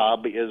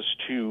job is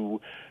to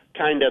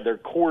their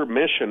core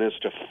mission is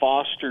to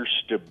foster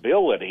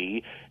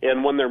stability,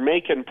 and when they're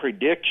making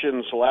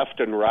predictions left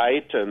and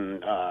right,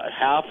 and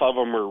half of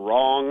them are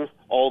wrong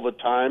all the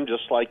time,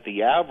 just like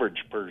the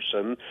average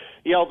person,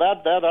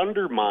 that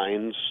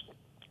undermines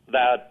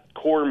that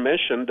core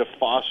mission to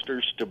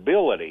foster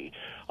stability.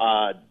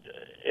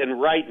 And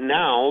right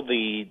now,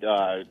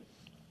 the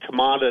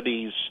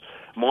Commodities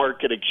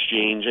Market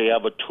Exchange, they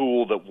have a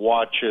tool that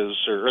watches,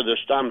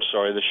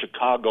 the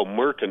Chicago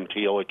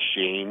Mercantile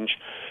Exchange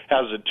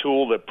has a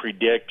tool that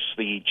predicts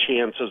the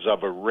chances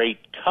of a rate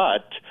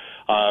cut.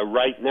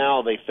 Right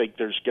now, they think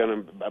there's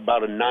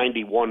about a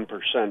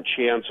 91%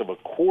 chance of a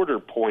quarter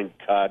point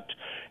cut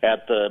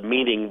at the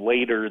meeting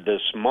later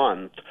this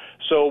month.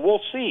 So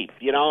we'll see,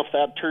 if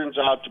that turns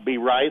out to be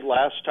right.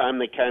 Last time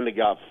they kind of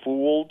got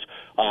fooled.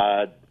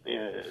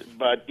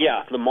 But,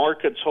 yeah, the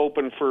market's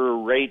hoping for a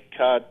rate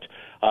cut.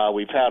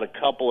 We've had a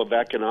couple of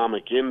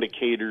economic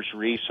indicators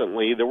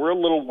recently that were a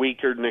little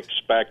weaker than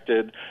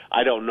expected.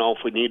 I don't know if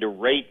we need a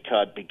rate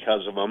cut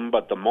because of them,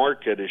 but the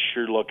market is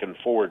sure looking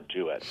forward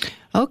to it.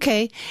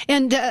 Okay.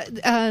 And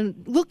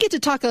we'll get to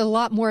talk a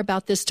lot more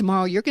about this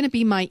tomorrow. You're going to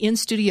be my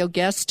in-studio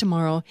guest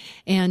tomorrow,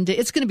 and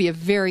it's going to be a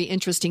very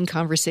interesting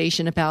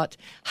conversation about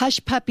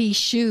hush puppy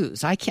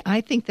shoes. I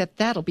think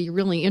that'll be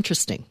really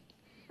interesting.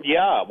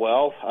 Yeah,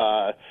 well,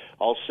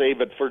 I'll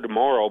save it for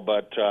tomorrow,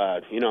 but,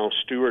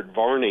 Stuart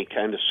Varney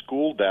kind of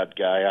schooled that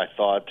guy, I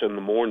thought, in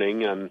the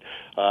morning, and,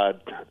 I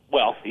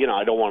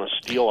don't want to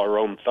steal our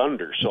own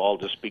thunder, so I'll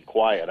just be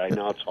quiet. I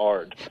know it's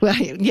hard. Well,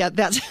 yeah,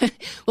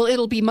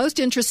 it'll be most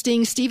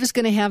interesting. Steve is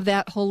going to have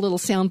that whole little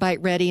soundbite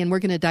ready, and we're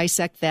going to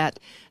dissect that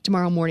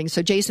tomorrow morning.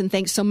 So, Jason,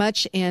 thanks so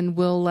much, and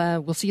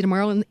we'll see you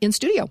tomorrow in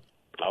studio.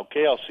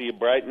 Okay, I'll see you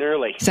bright and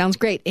early. Sounds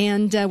great,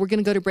 and we're going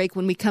to go to break.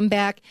 When we come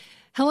back,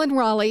 Helen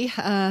Raleigh,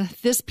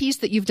 this piece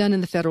that you've done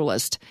in the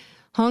Federalist,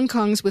 Hong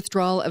Kong's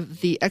withdrawal of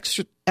the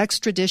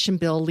extradition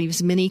bill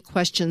leaves many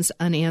questions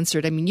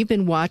unanswered. I mean, you've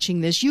been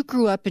watching this. You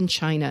grew up in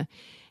China,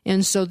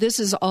 and so this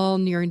is all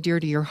near and dear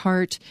to your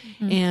heart.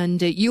 Mm-hmm.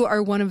 And you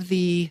are one of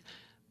the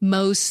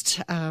most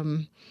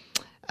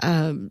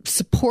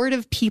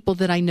supportive people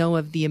that I know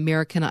of the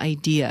American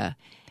idea.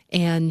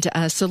 And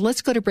so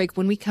let's go to break.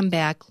 When we come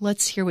back,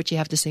 let's hear what you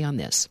have to say on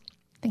this.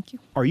 Thank you.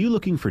 Are you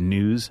looking for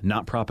news,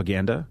 not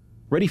propaganda?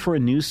 Ready for a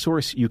news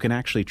source you can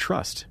actually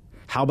trust?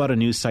 How about a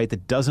news site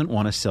that doesn't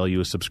want to sell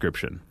you a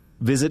subscription?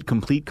 Visit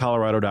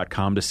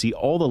CompleteColorado.com to see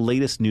all the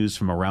latest news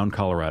from around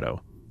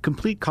Colorado.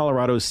 Complete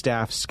Colorado's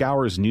staff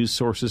scours news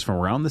sources from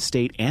around the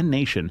state and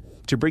nation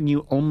to bring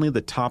you only the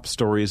top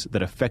stories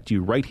that affect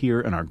you right here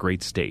in our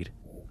great state.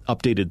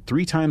 Updated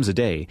 3 times a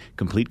day,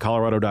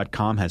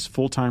 CompleteColorado.com has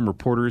full-time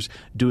reporters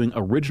doing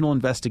original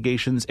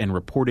investigations and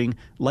reporting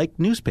like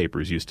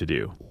newspapers used to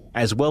do,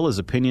 as well as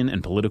opinion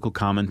and political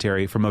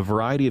commentary from a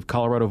variety of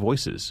Colorado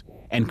voices.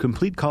 And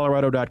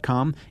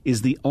CompleteColorado.com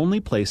is the only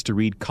place to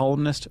read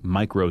columnist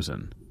Mike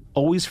Rosen.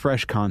 Always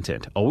fresh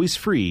content, always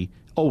free,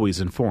 always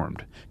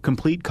informed.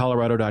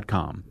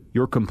 CompleteColorado.com,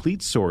 your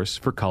complete source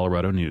for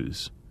Colorado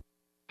news.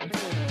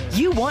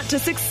 You want to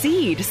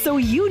succeed, so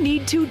you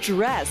need to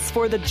dress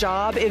for the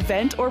job,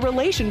 event, or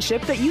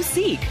relationship that you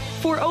seek.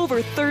 For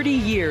over 30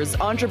 years,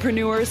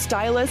 entrepreneur,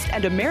 stylist,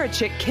 and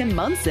Americhick Kim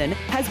Munson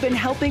has been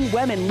helping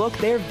women look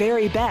their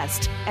very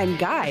best. And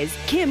guys,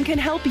 Kim can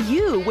help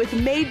you with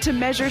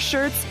made-to-measure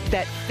shirts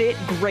that fit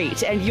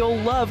great and you'll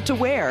love to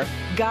wear.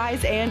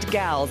 Guys and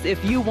gals,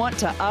 if you want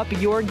to up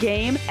your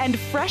game and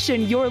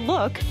freshen your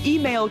look,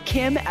 email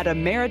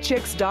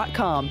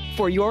Kim@Americhicks.com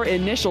for your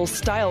initial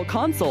style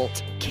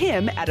consult.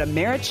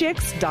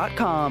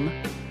 Kim@Americhicks.com.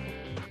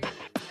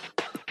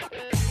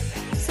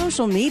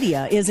 Social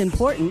media is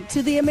important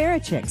to the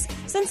Americhicks,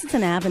 since it's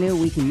an avenue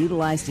we can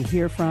utilize to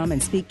hear from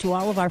and speak to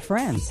all of our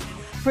friends.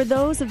 For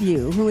those of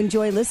you who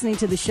enjoy listening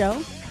to the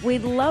show,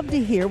 we'd love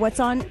to hear what's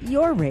on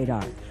your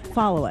radar.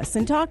 Follow us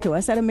and talk to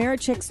us at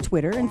Americhick's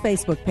Twitter and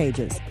Facebook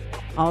pages.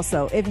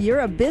 Also, if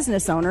you're a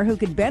business owner who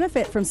could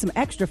benefit from some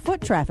extra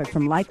foot traffic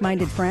from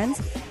like-minded friends,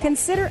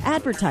 consider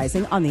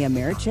advertising on the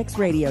Americhicks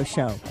radio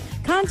show.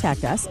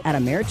 Contact us at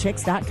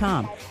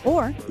Americhicks.com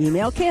or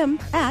email Kim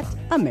at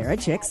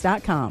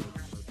Americhicks.com.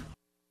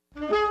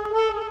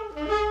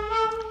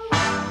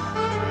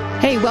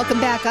 Hey, welcome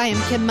back. I am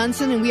Kim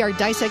Munson, and we are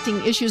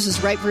dissecting issues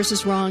as right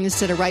versus wrong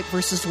instead of right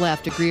versus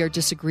left. Agree or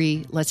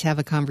disagree. Let's have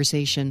a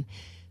conversation.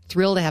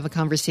 thrilled to have a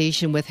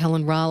conversation with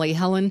Helen Raleigh.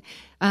 Helen,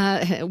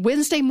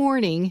 Wednesday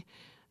morning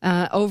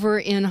over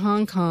in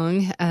Hong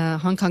Kong,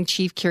 Hong Kong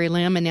Chief Carrie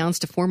Lam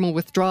announced a formal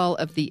withdrawal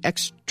of the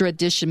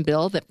extradition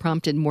bill that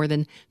prompted more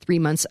than 3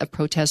 months of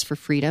protests for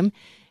freedom.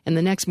 And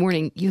the next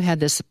morning, you had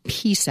this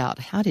piece out.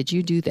 How did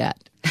you do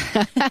that?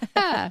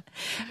 I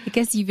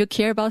guess if you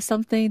care about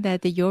something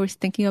that you're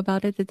thinking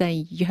about it,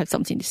 then you have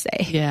something to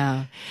say.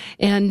 Yeah.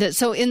 And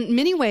so in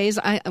many ways,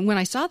 when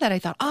I saw that, I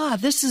thought,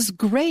 this is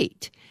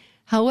great.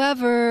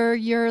 However,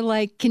 you're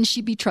like, can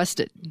she be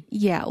trusted?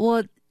 Yeah,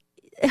 well,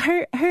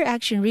 her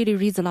action really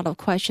raises a lot of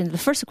questions. The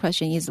first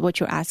question is what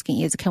you're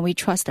asking is, can we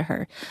trust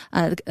her,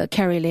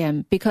 Carrie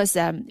Lam? Because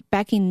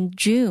back in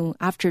June,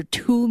 after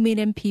 2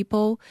 million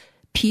people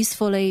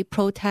peacefully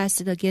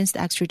protested against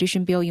the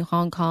extradition bill in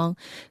Hong Kong,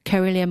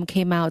 Carrie Lam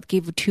came out,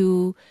 gave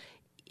two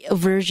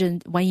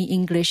versions, one in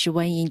English,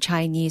 one in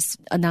Chinese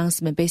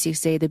announcement, basically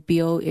say the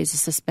bill is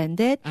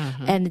suspended.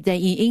 And then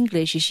in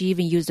English, she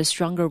even used a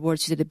stronger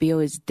words that the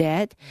bill is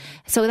dead.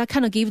 So that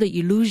kind of gave the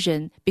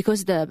illusion,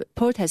 because the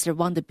protester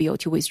want the bill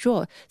to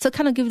withdraw. So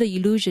kind of give the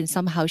illusion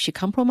somehow she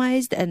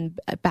compromised and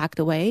backed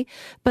away.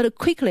 But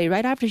quickly,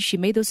 right after she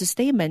made those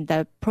statements,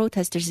 the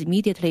protesters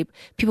immediately,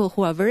 people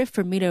who are very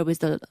familiar with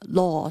the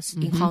laws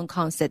in Hong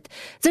Kong, said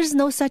there's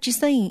no such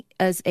thing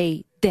as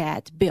a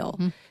dead bill.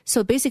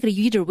 So basically,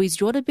 you either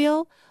withdraw the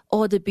bill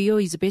or the bill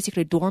is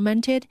basically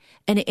dormanted,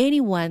 and any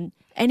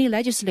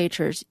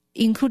legislators,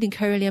 including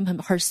Carrie Lam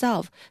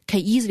herself,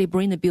 can easily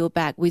bring the bill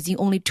back within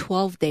only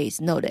 12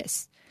 days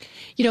notice.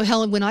 You know,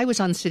 Helen, when I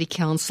was on city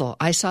council,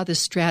 I saw this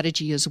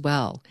strategy as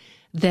well,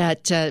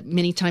 that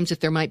many times if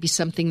there might be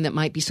something that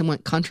might be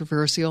somewhat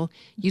controversial,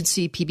 you'd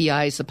see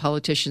PBIs, the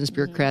politicians,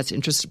 bureaucrats,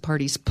 interested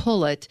parties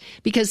pull it,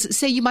 because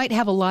say you might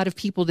have a lot of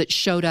people that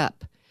showed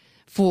up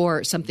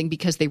for something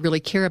because they really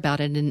care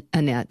about it,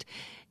 Annette.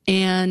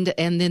 And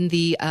then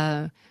the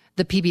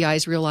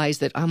PBIs realize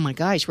that, oh my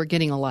gosh, we're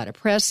getting a lot of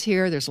press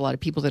here. There's a lot of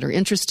people that are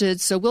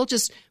interested. So we'll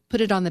just put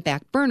it on the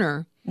back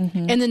burner.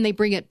 And then they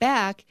bring it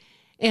back.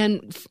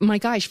 And my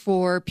gosh,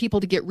 for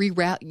people to get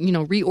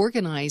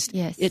reorganized,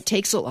 it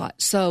takes a lot.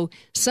 So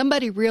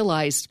somebody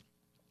realized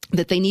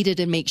that they needed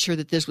to make sure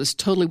that this was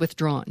totally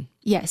withdrawn.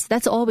 Yes,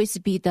 that's always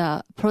be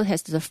the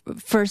protesters'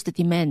 first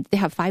demand. They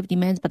have 5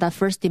 demands, but the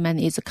first demand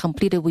is a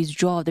complete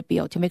withdrawal of the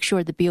bill to make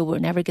sure the bill will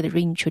never get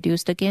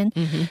reintroduced again.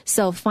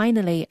 So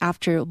finally,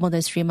 after more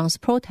than 3 months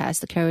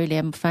protest, Carrie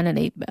Lam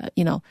finally,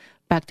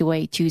 backed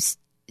away to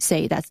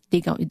say that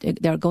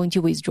they're going to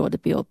withdraw the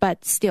bill.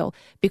 But still,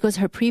 because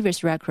her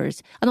previous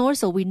records, and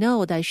also we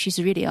know that she's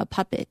really a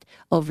puppet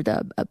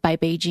by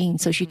Beijing,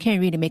 so she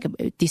can't really make a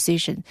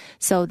decision.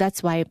 So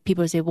that's why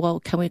people say, well,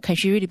 can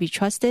she really be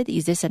trusted?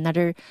 Is this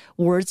another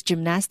words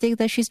gymnastic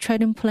that she's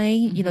trying to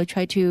play?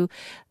 Try to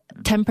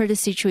temper the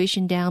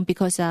situation down,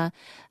 because the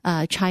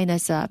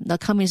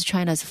Communist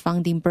China's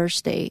founding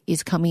birthday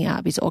is coming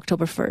up. It's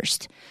October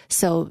 1st.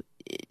 So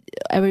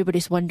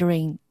everybody's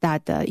wondering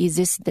that is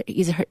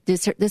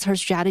this her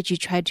strategy,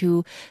 try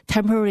to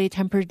temporarily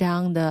temper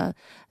down the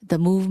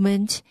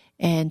movement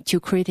and to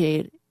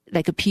create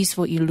a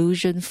peaceful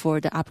illusion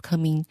for the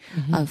upcoming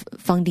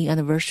founding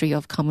anniversary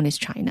of Communist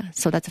China?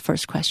 So that's the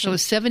first question. So it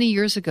was 70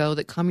 years ago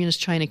that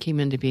Communist China came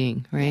into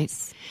being, right?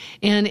 Yes.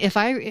 And if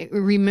I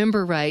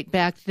remember right,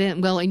 back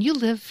then, well, and you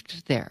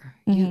lived there.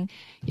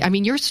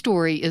 Your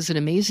story is an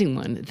amazing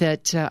one.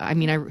 That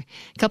a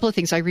couple of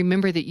things. I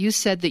remember that you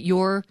said that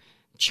your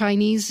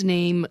Chinese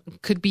name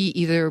could be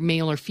either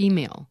male or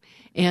female,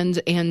 and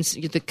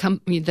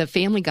the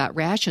family got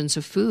rations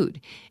of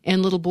food,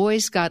 and little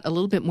boys got a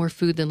little bit more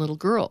food than little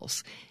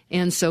girls,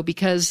 and so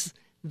because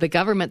the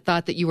government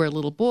thought that you were a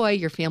little boy,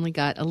 your family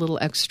got a little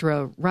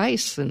extra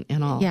rice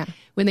and all. Yeah.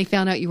 When they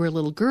found out you were a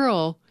little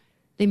girl,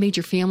 they made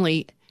your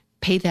family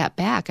pay that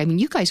back.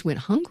 You guys went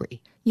hungry.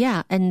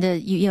 Yeah, and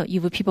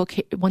people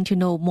want to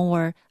know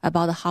more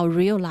about how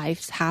real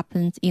life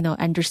happens,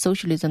 under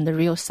socialism, the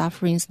real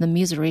sufferings, the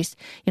miseries.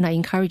 I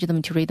encourage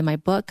them to read my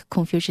book,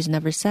 Confucius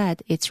Never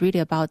Said. It's really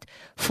about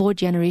 4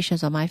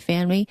 generations of my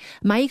family.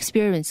 My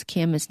experience,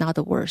 Kim, is not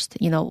the worst.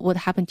 What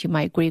happened to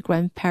my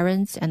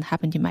great-grandparents and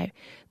happened to my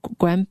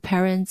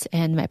grandparents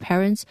and my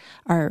parents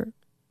were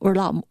a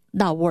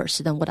lot worse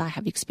than what I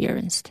have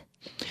experienced.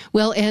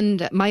 Well,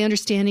 and my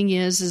understanding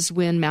is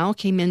when Mao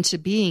came into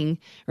being,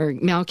 or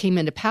Mao came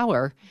into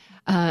power,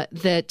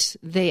 that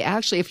they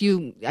actually,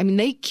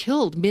 they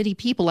killed many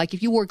people. Like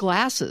if you wore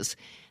glasses,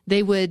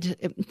 they would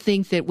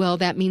think that, well,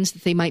 that means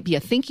that they might be a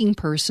thinking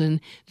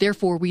person,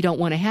 therefore we don't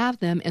want to have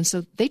them. And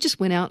so they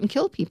just went out and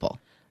killed people.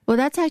 Well,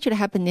 that's actually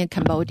happened in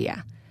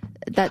Cambodia.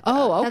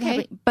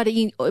 Okay.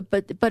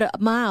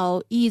 But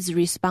Mao is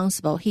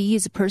responsible. He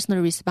is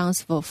personally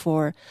responsible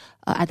for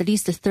at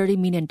least 30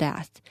 million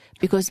deaths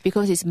because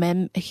his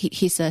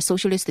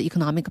socialist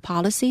economic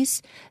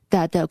policies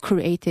that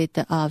created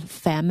a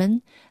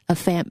famine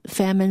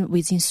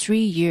within 3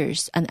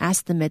 years. An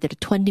estimated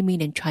 20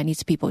 million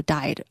Chinese people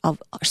died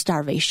of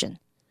starvation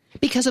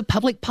because of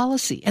public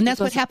policy, and that's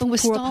what happened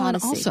with Stalin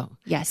also.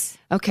 Yes.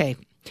 Okay.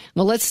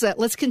 Well,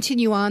 let's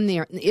continue on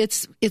there.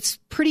 It's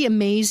pretty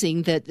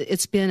amazing that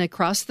it's been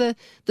across the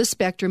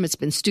spectrum. It's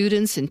been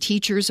students and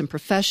teachers and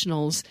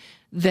professionals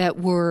that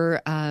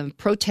were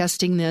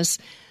protesting this,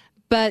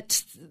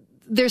 but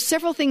there's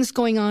several things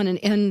going on,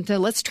 and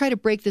let's try to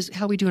break this.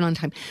 How are we doing on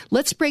time?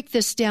 Let's break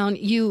this down.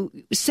 You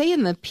say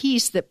in the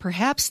piece that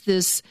perhaps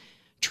this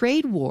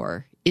trade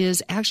war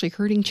is actually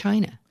hurting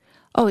China.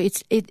 Oh,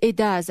 it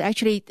does.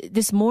 Actually,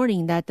 this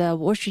morning that the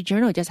Wall Street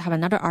Journal just have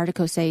another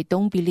article say,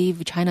 don't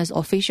believe China's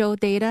official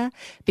data,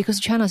 because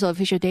China's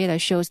official data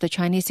shows the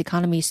Chinese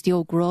economy is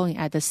still growing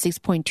at the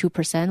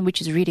 6.2%,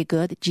 which is really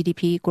good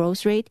GDP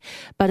growth rate.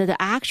 But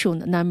the actual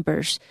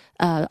numbers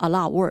are a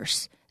lot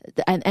worse.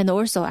 And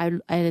also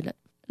I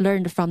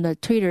learned from the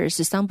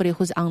tweeters, somebody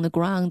who's on the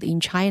ground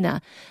in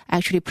China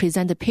actually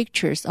presented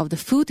pictures of the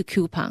food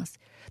coupons.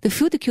 The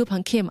food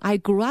coupon, Kim, I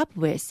grew up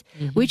with,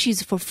 which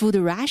is for food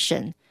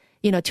ration,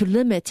 to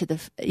limit the,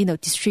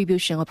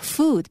 distribution of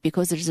food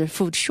because there's a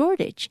food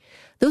shortage.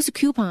 Those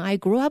coupons I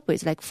grew up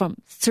with, like from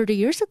 30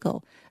 years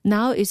ago,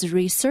 now is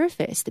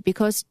resurfaced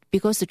because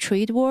the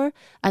trade war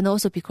and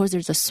also because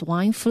there's a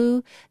swine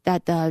flu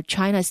that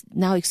China's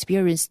now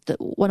experienced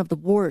one of the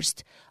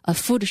worst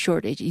food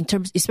shortage in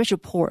terms, especially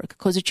pork,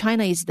 because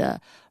China is the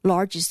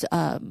largest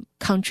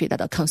country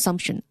that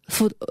consume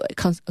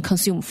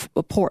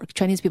pork.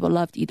 Chinese people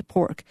love to eat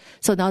pork.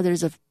 So now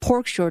there's a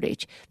pork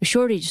shortage. The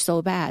shortage is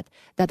so bad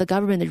that the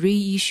government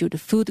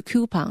reissued food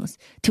coupons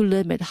to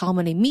limit how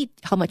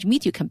much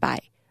meat you can buy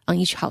on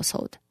each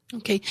household.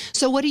 Okay.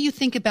 So what do you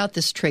think about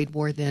this trade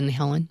war then,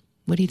 Helen?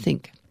 What do you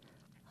think?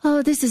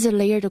 Oh, this is a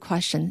layered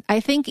question. I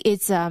think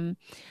it's, I'm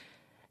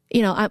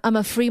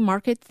a free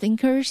market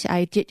thinker.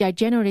 I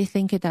generally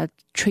think that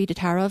trade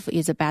tariff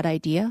is a bad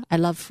idea. I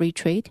love free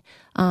trade.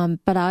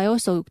 But I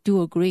also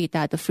do agree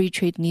that the free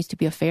trade needs to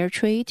be a fair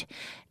trade.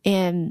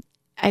 And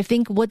I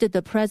think what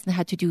the president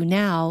had to do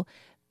now,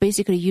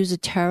 basically use a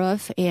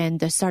tariff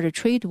and start a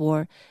trade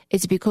war,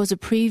 is because the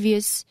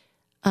previous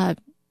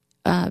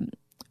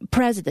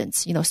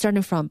presidents,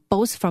 starting from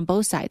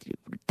both sides,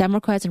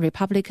 Democrats and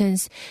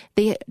Republicans,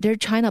 their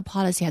China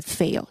policy has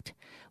failed,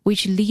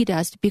 which lead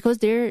us, because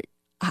their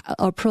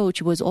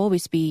approach was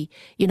always be,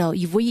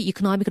 if we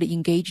economically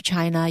engage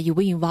China, if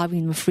we involve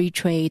in free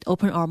trade,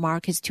 open our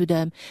markets to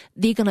them,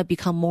 they're going to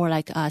become more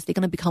like us. They're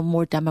going to become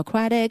more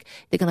democratic.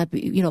 They're going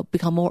to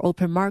become more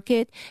open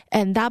market.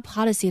 And that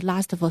policy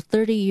lasted for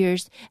 30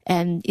 years.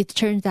 And it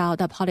turns out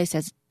that policy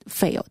has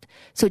failed.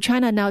 So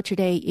China now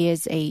today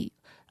is a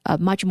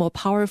much more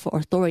powerful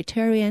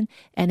authoritarian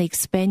and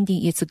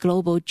expanding its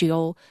global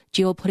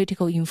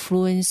geopolitical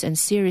influence and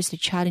seriously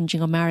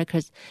challenging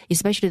America's,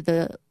 especially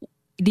the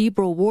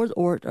liberal world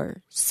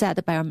order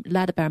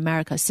led by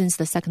America since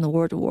the Second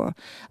World War,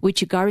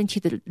 which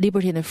guaranteed the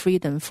liberty and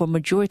freedom for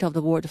majority of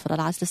the world for the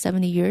last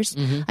 70 years.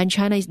 Mm-hmm. And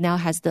China now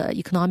has the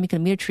economic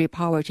and military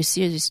power to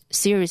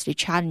seriously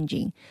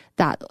challenging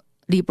that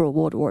liberal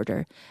world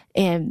order.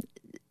 And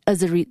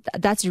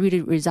that's really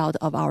a result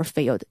of our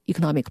failed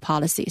economic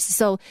policies.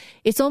 So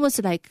it's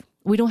almost like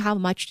we don't have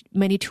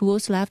many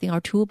tools left in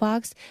our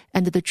toolbox,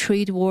 and the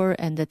trade war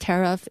and the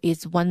tariff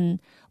is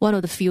one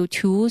of the few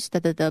tools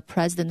that the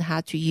president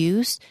had to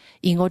use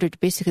in order to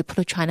basically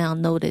put China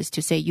on notice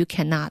to say you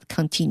cannot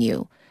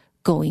continue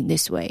going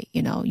this way.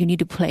 You need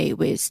to play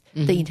with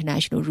the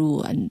international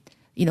rule and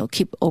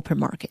keep open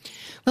market.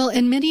 Well,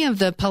 and many of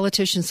the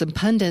politicians and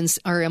pundits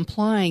are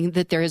implying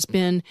that there has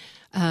been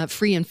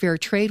free and fair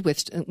trade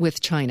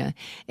with China.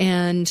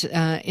 And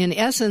in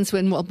essence,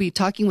 when we'll be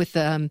talking with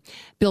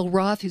Bill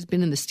Roth, who's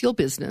been in the steel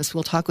business,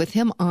 we'll talk with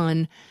him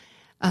on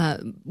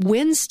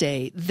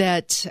Wednesday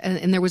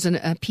and there was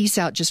a piece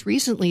out just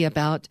recently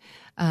about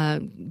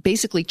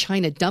basically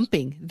China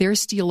dumping their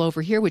steel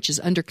over here, which is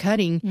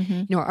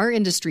undercutting our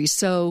industry.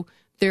 So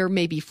there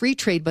may be free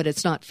trade, but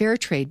it's not fair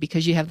trade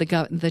because you have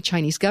the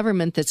Chinese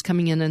government that's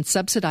coming in and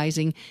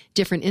subsidizing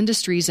different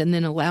industries and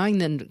then allowing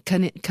them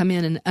to come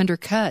in and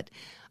undercut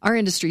our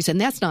industries,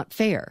 and that's not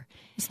fair.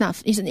 It's not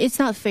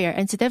fair,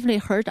 and it's definitely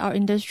hurt our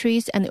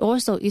industries, and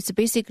also it's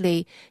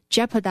basically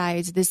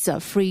jeopardized this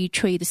free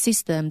trade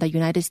system that the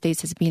United States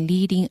has been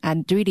leading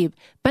and really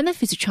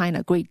benefits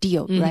China a great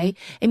deal, right?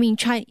 I mean,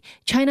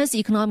 China's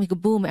economic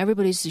boom,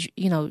 everybody's,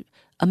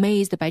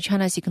 amazed by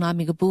China's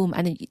economic boom.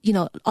 And,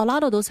 a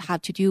lot of those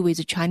have to do with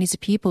the Chinese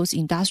people's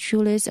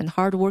industrialists and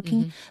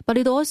hardworking. But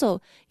it also,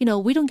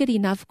 we don't get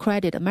enough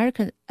credit.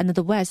 America and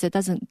the West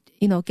doesn't,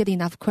 get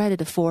enough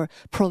credit for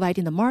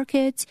providing the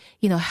markets,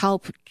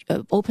 help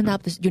open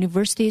up the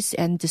universities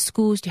and the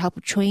schools to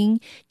help train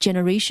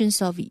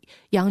generations of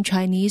young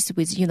Chinese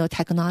with,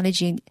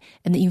 technology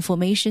and the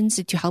information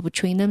to help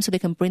train them so they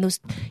can bring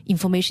those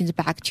informations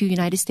back to the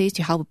United States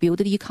to help build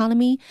the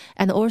economy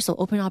and also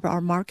open up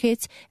our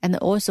markets and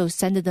also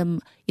send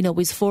them,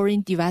 with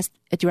foreign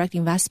direct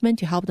investment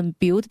to help them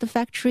build the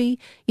factory,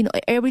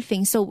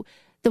 everything. So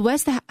the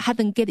West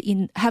haven't get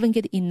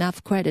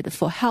enough credit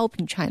for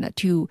helping China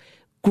to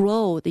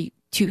grow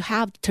to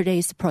have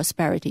today's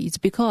prosperity. It's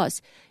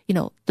because,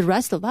 the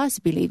rest of us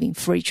believe in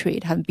free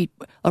trade, have been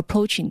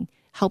approaching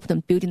help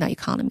them building that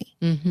economy.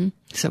 Mm-hmm.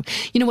 So,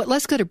 you know what?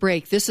 Let's go to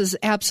break. This is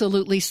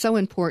absolutely so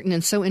important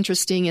and so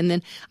interesting. And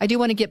then I do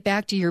want to get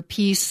back to your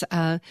piece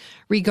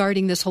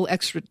regarding this whole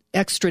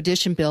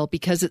extradition bill,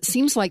 because it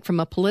seems like from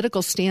a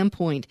political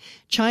standpoint,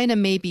 China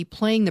may be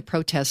playing the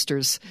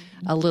protesters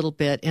a little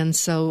bit. And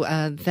so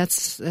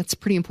that's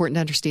pretty important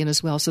to understand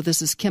as well. So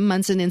this is Kim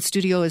Munson in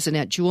studio, is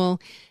Annette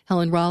Jewell,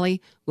 Helen Raleigh.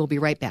 We'll be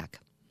right back.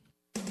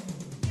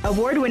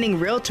 Award-winning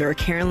realtor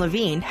Karen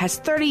Levine has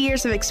 30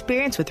 years of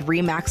experience with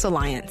RE/MAX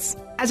Alliance.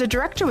 As a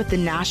director with the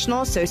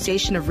National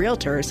Association of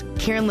Realtors,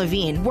 Karen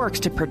Levine works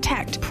to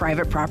protect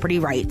private property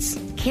rights.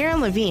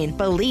 Karen Levine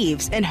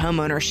believes in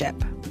homeownership.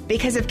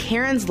 Because of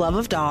Karen's love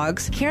of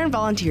dogs, Karen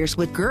volunteers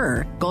with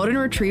GRR, Golden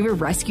Retriever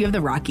Rescue of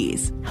the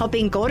Rockies,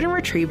 helping golden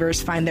retrievers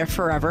find their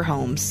forever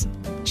homes.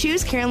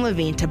 Choose Karen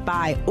Levine to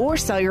buy or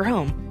sell your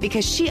home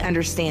because she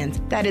understands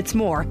that it's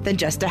more than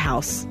just a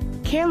house.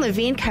 Karen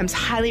Levine comes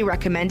highly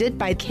recommended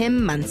by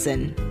Kim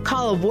Munson.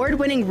 Call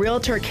award-winning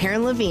realtor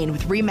Karen Levine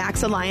with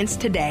RE/MAX Alliance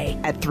today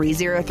at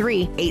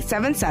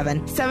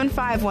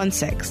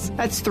 303-877-7516.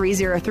 That's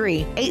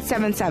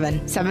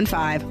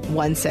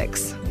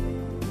 303-877-7516.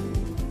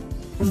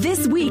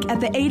 This week at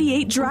the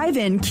 88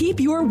 Drive-In,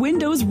 keep your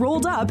windows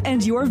rolled up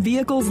and your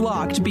vehicles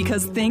locked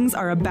because things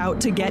are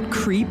about to get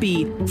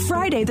creepy.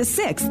 Friday the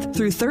 6th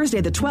through Thursday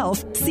the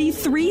 12th, see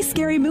 3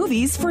 scary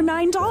movies for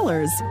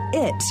 $9.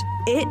 It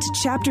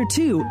Chapter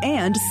 2,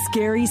 and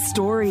Scary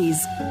Stories.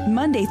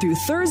 Monday through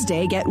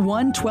Thursday, get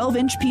 1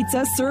 12-inch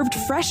pizza served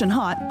fresh and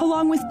hot,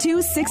 along with 2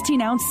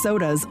 16-ounce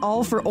sodas,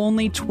 all for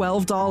only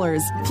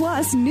 $12.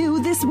 Plus,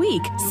 new this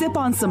week, sip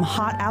on some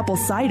hot apple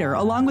cider,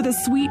 along with a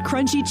sweet,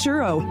 crunchy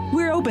churro.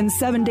 We're open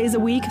 7 days a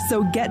week,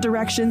 so get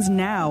directions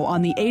now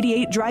on the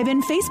 88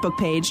 Drive-In Facebook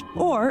page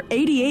or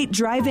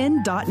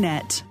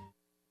 88drivein.net.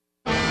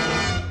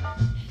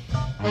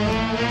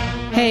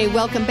 Hey,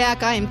 welcome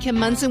back. I am Kim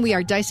Munson. We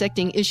are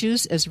dissecting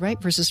issues as right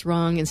versus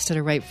wrong instead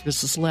of right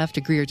versus left,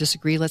 agree or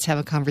disagree. Let's have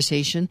a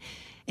conversation.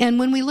 And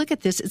when we look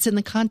at this, it's in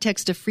the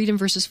context of freedom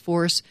versus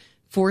force,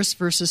 force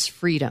versus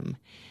freedom.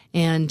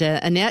 And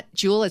Annette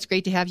Jewell, it's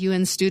great to have you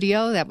in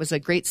studio. That was a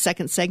great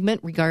second segment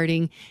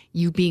regarding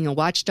you being a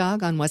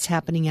watchdog on what's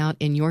happening out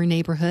in your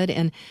neighborhood.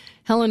 And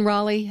Helen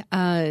Raleigh,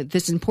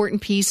 this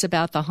important piece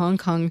about the Hong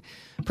Kong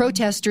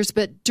protesters.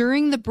 But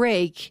during the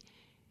break,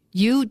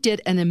 you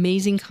did an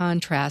amazing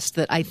contrast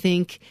that I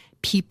think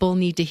people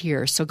need to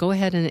hear. So go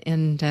ahead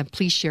and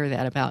please share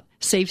that about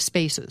safe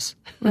spaces.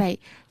 Right.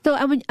 So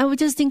I was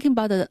just thinking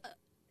about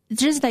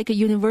just like a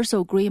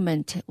universal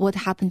agreement, what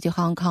happened to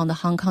Hong Kong, the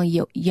Hong Kong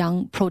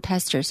young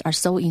protesters are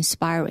so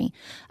inspiring.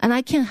 And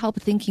I can't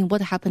help thinking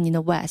what happened in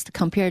the West,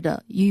 compare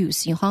the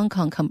youth in Hong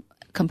Kong,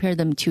 compare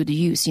them to the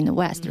youth in the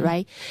West,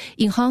 right?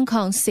 In Hong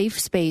Kong, safe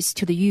space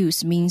to the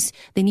youth means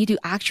they need to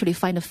actually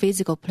find a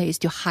physical place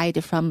to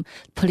hide from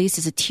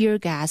police's tear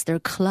gas, their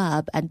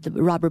club, and the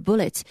rubber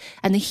bullets.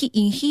 And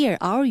in here,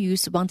 our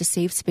youth want a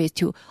safe space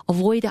to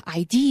avoid the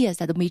ideas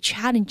that may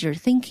challenge their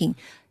thinking.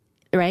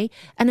 Right?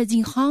 And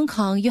in Hong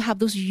Kong, you have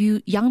those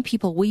young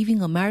people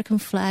waving American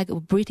flag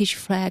or British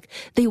flag.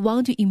 They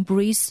want to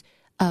embrace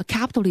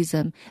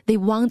capitalism. They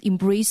want to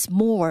embrace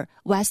more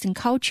Western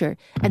culture.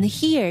 And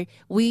here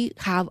we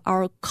have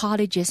our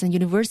colleges and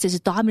universities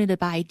dominated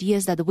by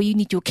ideas that we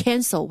need to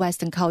cancel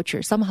Western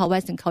culture. Somehow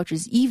Western culture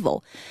is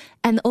evil.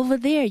 And over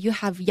there, you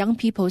have young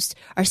people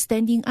are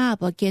standing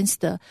up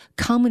against the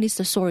communist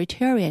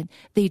authoritarian.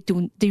 They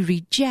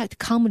reject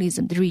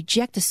communism. They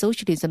reject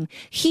socialism.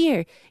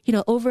 Here,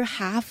 over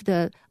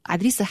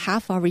at least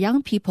half of our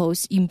young people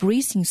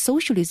embracing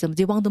socialism.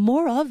 They want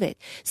more of it.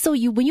 So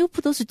when you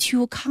put those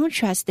two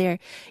contrasts there,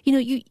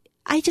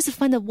 I just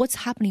find that what's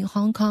happening in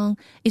Hong Kong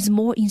is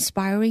more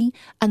inspiring,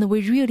 and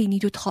we really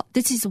need to talk.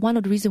 This is one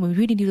of the reasons we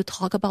really need to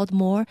talk about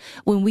more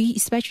when we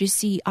especially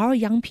see our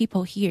young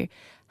people here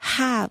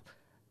have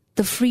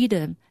the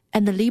freedom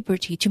and the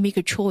liberty to make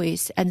a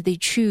choice, and they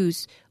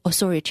choose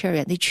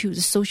authoritarian, they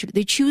choose social,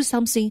 they choose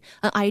something,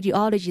 an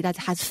ideology that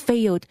has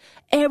failed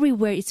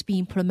everywhere it's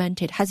being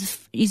implemented,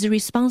 is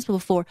responsible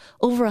for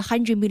over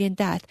 100 million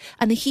deaths.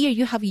 And here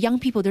you have young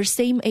people, their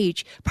same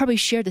age, probably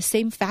share the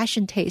same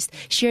fashion taste,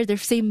 share their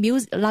same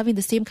music, loving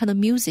the same kind of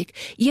music.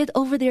 Yet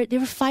over there,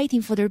 they're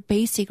fighting for their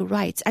basic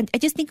rights. And I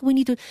just think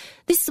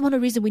this is one of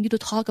the reasons we need to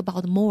talk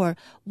about more,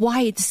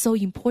 why it's so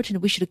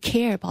important we should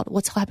care about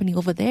what's happening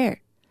over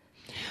there.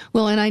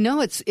 Well, and I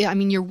know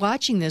you're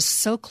watching this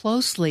so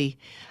closely.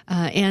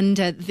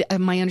 And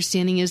my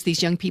understanding is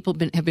these young people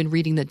have been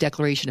reading the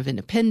Declaration of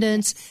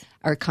Independence,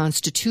 our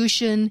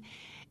Constitution,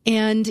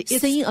 and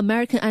singing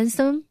American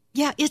anthem.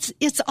 Yeah,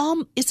 it's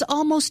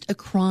almost a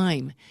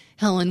crime,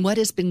 Helen, what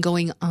has been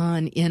going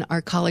on in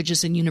our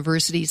colleges and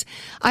universities.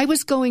 I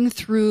was going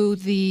through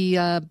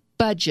the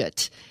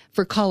budget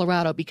for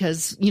Colorado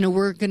because,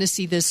 we're going to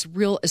see this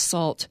real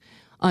assault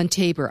on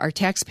TABOR, our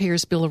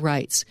Taxpayers' Bill of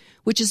Rights,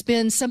 which has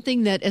been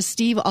something that, as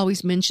Steve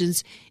always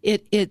mentions,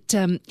 it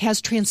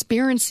has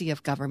transparency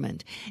of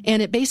government.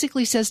 And it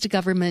basically says to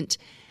government,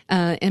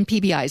 and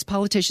PBIs,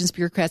 politicians,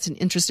 bureaucrats, and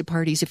interested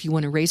parties, if you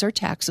want to raise our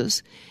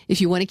taxes, if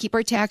you want to keep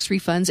our tax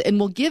refunds, and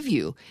we'll give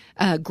you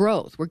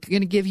growth. We're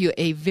going to give you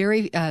a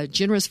very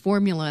generous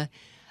formula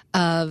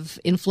of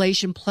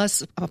inflation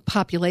plus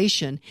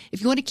population.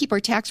 If you want to keep our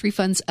tax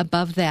refunds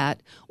above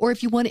that, or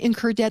if you want to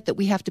incur debt that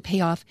we have to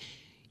pay off,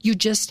 you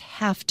just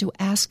have to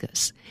ask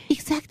us.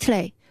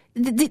 Exactly.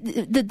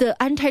 The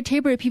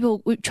anti-Tabor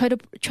people will try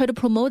to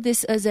promote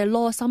this as a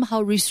law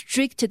somehow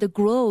restrict the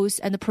growth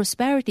and the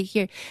prosperity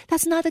here.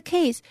 That's not the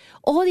case.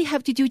 All they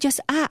have to do is just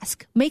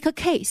ask, make a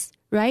case,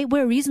 right?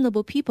 We're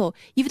reasonable people.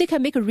 If they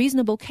can make a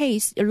reasonable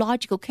case, a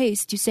logical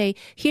case to say,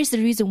 here's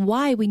the reason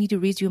why we need to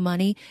raise your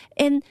money,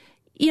 and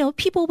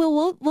people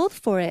will vote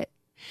for it.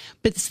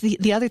 But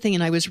the other thing,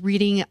 and I was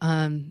reading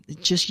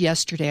just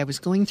yesterday, I was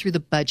going through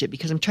the budget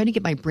because I'm trying to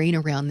get my brain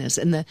around this,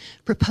 and the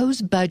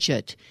proposed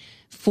budget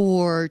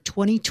for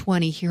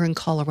 2020 here in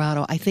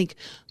Colorado, I think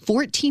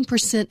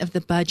 14% of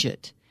the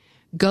budget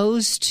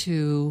goes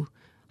to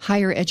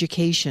higher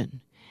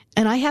education.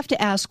 And I have to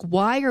ask,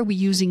 why are we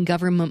using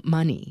government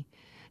money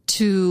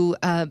to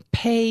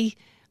pay,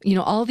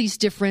 all these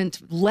different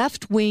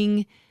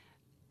left-wing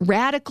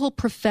radical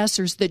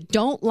professors that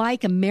don't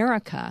like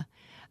America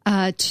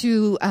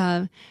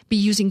to be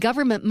using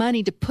government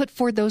money to put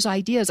forth those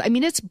ideas? I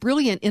mean, it's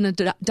brilliant in a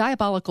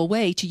diabolical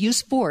way to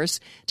use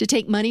force to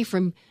take money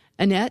from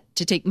Annette,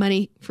 to take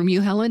money from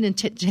you, Helen, and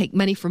to take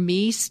money from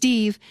me,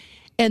 Steve,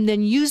 and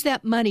then use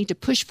that money to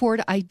push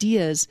forward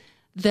ideas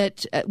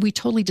that we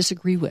totally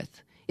disagree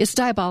with. It's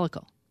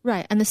diabolical.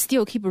 Right, and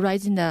still keep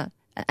raising the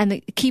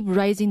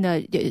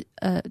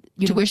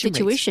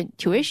tuition.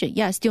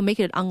 Yeah, still make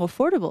it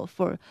unaffordable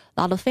for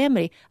a lot of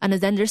family. And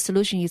then their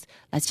solution is,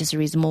 let's just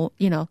raise more,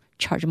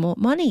 charge more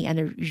money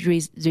and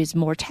raise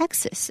more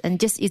taxes.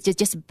 And it's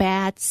just a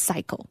bad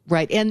cycle.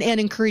 Right, and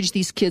encourage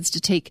these kids to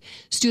take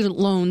student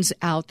loans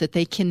out that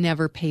they can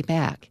never pay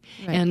back.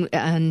 Right.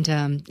 And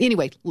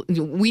anyway,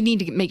 we need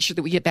to make sure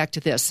that we get back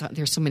to this.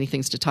 There's so many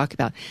things to talk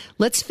about.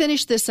 Let's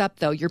finish this up,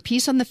 though. Your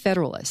piece on the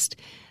Federalist.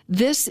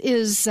 This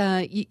is,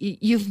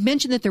 you've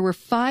mentioned that there were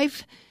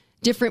 5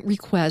 different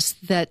requests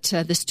that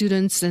the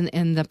students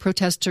and the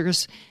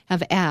protesters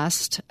have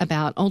asked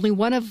about. Only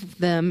one of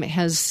them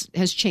has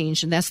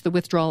changed, and that's the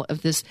withdrawal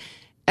of this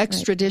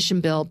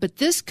extradition bill. But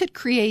this could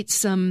create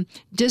some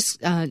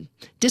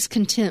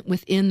discontent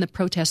within the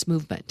protest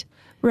movement.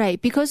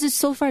 Right, because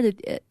so far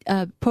the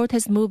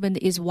protest movement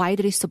is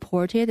widely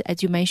supported.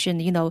 As you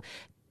mentioned,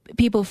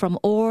 people from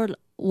all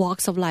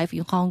walks of life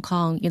in Hong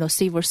Kong,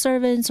 civil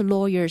servants,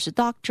 lawyers,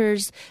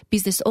 doctors,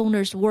 business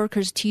owners,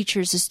 workers,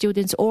 teachers,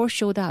 students, all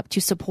showed up to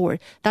support.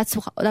 That's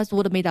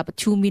what made up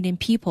 2 million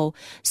people.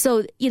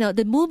 So,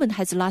 the movement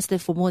has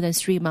lasted for more than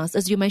 3 months.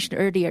 As you mentioned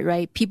earlier,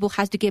 right? People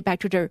has to get back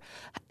to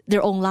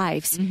their own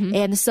lives. Mm-hmm.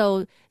 And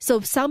so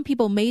some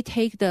people may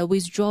take the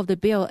withdrawal of the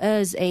bill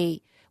as a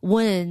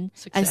win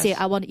and say,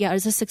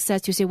 as a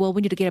success to say, well,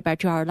 we need to get back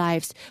to our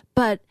lives.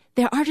 But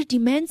there are other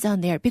demands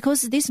on there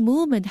because this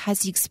movement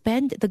has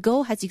expanded. The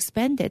goal has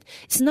expanded.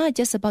 It's not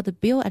just about the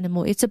bill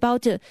anymore. It's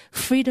about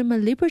freedom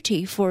and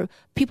liberty for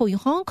people in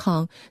Hong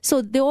Kong.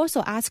 So they're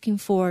also asking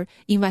for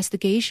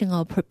investigation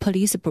of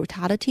police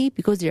brutality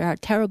because there are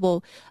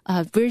terrible,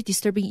 very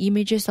disturbing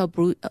images of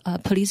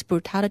police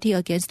brutality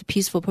against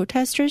peaceful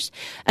protesters.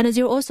 And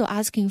they're also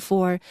asking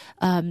for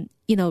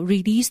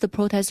release the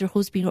protester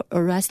who's been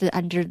arrested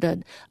under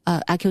the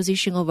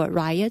accusation of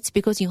riots.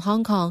 Because in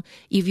Hong Kong,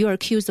 if you're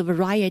accused of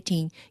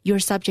rioting, you're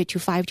subject to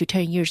 5 to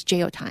 10 years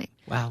jail time.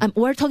 Wow.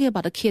 We're talking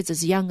about the kids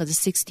as young as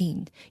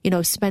 16,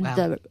 spend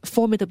the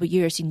formidable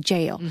years in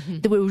jail.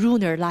 Mm-hmm. They will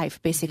ruin their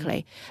life,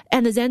 basically. Mm-hmm.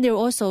 And then there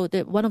also,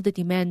 one of the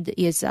demand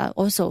is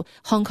also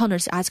Hong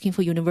Kongers asking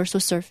for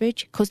universal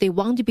suffrage because they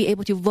want to be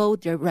able to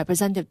vote their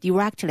representative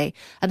directly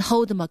and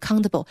hold them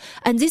accountable.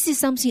 And this is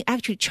something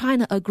actually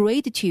China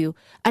agreed to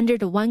under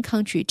the one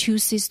country, two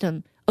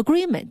system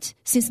agreement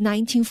since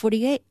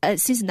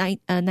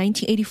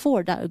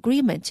 1984, that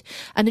agreement.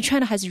 And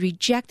China has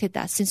rejected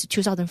that since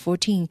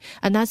 2014.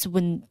 And that's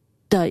when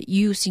the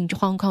youth in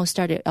Hong Kong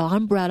started an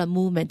umbrella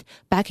movement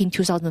back in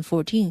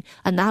 2014.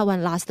 And that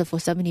one lasted for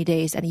 70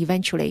 days. And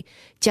eventually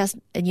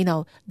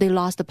they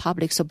lost the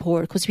public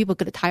support because people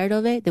got tired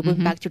of it. They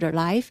went back to their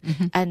life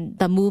and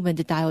the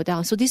movement dialed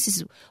down. So this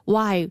is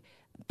why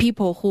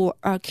people who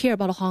care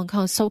about Hong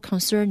Kong so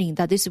concerning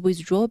that this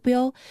withdrawal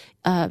bill,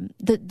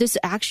 this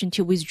action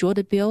to withdraw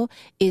the bill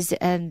is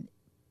a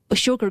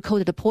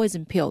sugar-coated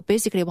poison pill.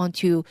 Basically want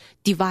to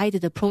divide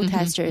the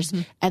protesters.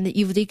 And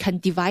if they can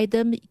divide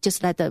them,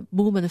 just let the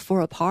movement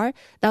fall apart,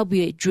 that would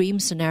be a dream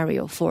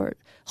scenario for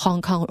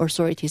Hong Kong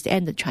authorities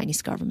and the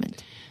Chinese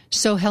government.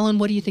 So, Helen,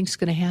 what do you think is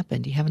going to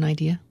happen? Do you have an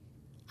idea?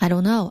 I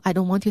don't know. I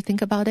don't want to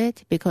think about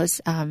it because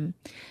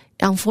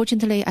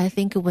unfortunately, I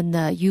think when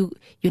the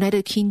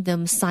United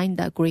Kingdom signed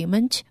the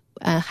agreement,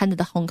 handed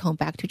Hong Kong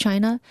back to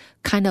China,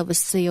 kind of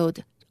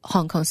sealed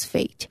Hong Kong's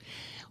fate.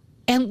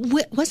 And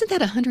wasn't that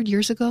 100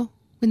 years ago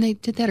when they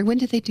did that? Or when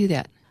did they do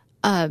that?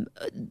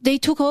 They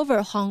took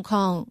over Hong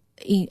Kong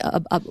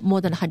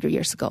more than 100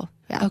 years ago.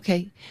 Yeah.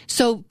 Okay.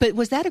 So, but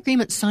was that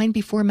agreement signed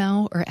before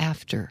Mao or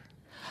after?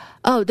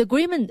 Oh, the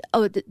agreement,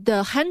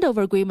 the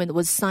handover agreement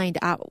was signed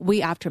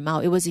way after Mao.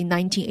 It was in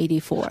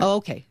 1984. Oh,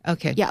 okay.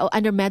 Okay. Yeah,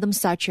 under Madam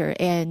Thatcher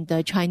and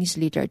the Chinese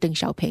leader Deng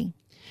Xiaoping.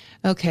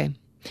 Okay.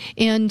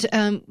 And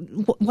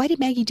why did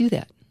Maggie do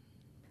that?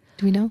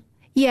 Do we know?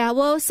 Yeah,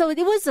 well, so it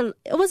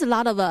was a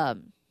lot of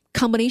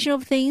combination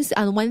of things,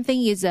 and one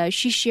thing is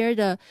she shared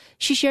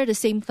the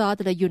same thought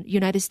that the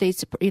United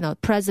States,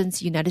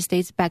 President United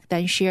States back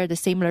then shared the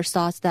similar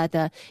thoughts that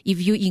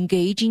if you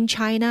engage in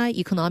China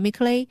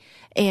economically,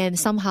 and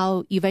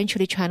somehow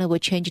eventually China will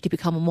change to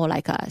become more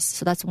like us.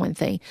 So that's one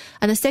thing.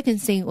 And the second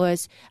thing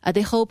was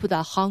they hope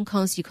that Hong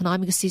Kong's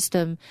economic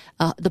system,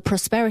 the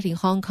prosperity in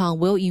Hong Kong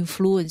will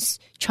influence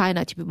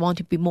China to want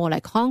to be more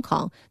like Hong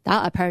Kong.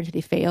 That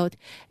apparently failed.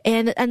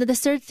 And the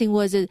third thing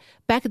was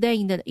back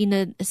then in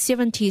the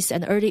 70s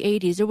and early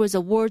 80s, there was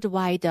a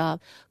worldwide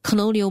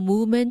colonial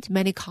movement.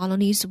 Many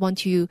colonies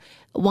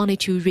wanted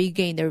to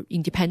regain their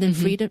independent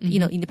freedom,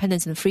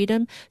 independence and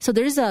freedom. So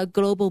there's a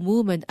global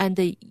movement, and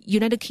the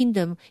United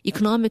Kingdom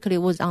economically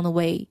was on the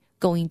way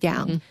going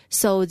down.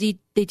 So they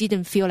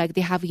didn't feel like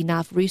they have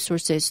enough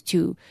resources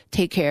to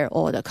take care of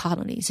all the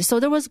colonies. So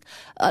there were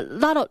a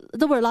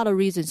lot of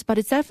reasons, but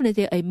it's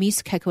definitely a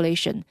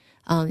miscalculation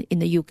in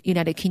the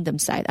United Kingdom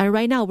side. And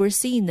right now we're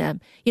seeing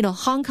them,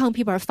 Hong Kong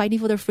people are fighting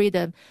for their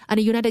freedom, and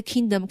the United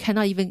Kingdom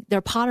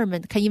their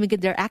parliament can't even get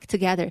their act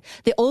together.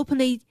 They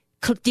openly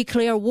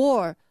declare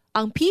war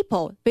on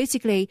people.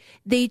 Basically,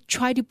 they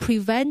try to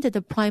prevent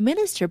the Prime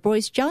Minister,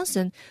 Boris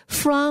Johnson,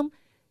 from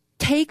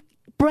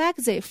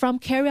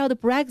carry out the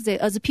Brexit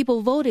as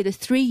people voted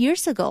 3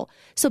 years ago.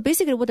 So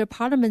basically what the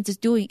parliament is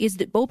doing is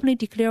to openly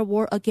declare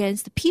war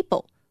against the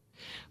people.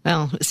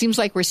 Well, it seems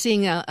like we're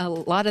seeing a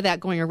lot of that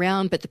going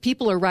around, but the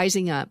people are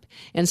rising up.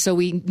 And so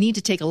we need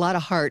to take a lot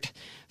of heart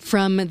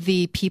from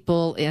the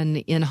people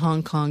in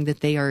Hong Kong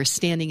that they are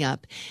standing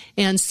up.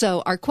 And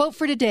so our quote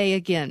for today,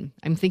 again,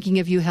 I'm thinking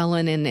of you,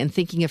 Helen, and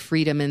thinking of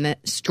freedom, and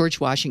that's George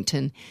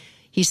Washington.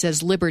 He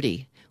says,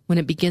 "Liberty, when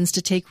it begins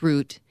to take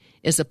root,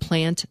 is a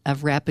plant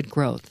of rapid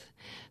growth."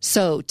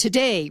 So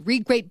today,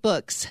 read great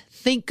books,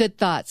 think good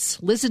thoughts,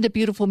 listen to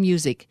beautiful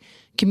music,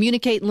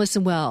 communicate and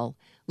listen well,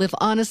 live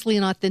honestly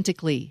and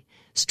authentically,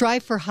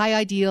 strive for high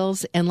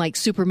ideals, and like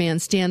Superman,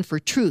 stand for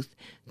truth,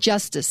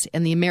 justice,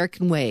 and the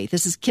American way.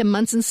 This is Kim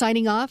Munson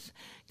signing off.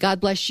 God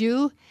bless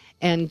you,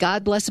 and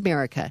God bless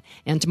America.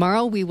 And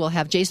tomorrow we will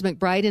have Jason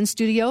McBride in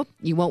studio.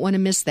 You won't want to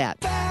miss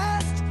that.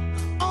 Fast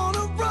on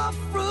a rough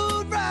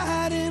road,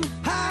 riding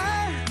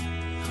high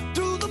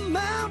through the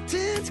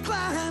mountains,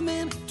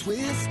 climbing,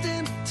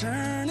 twisting,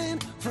 turning.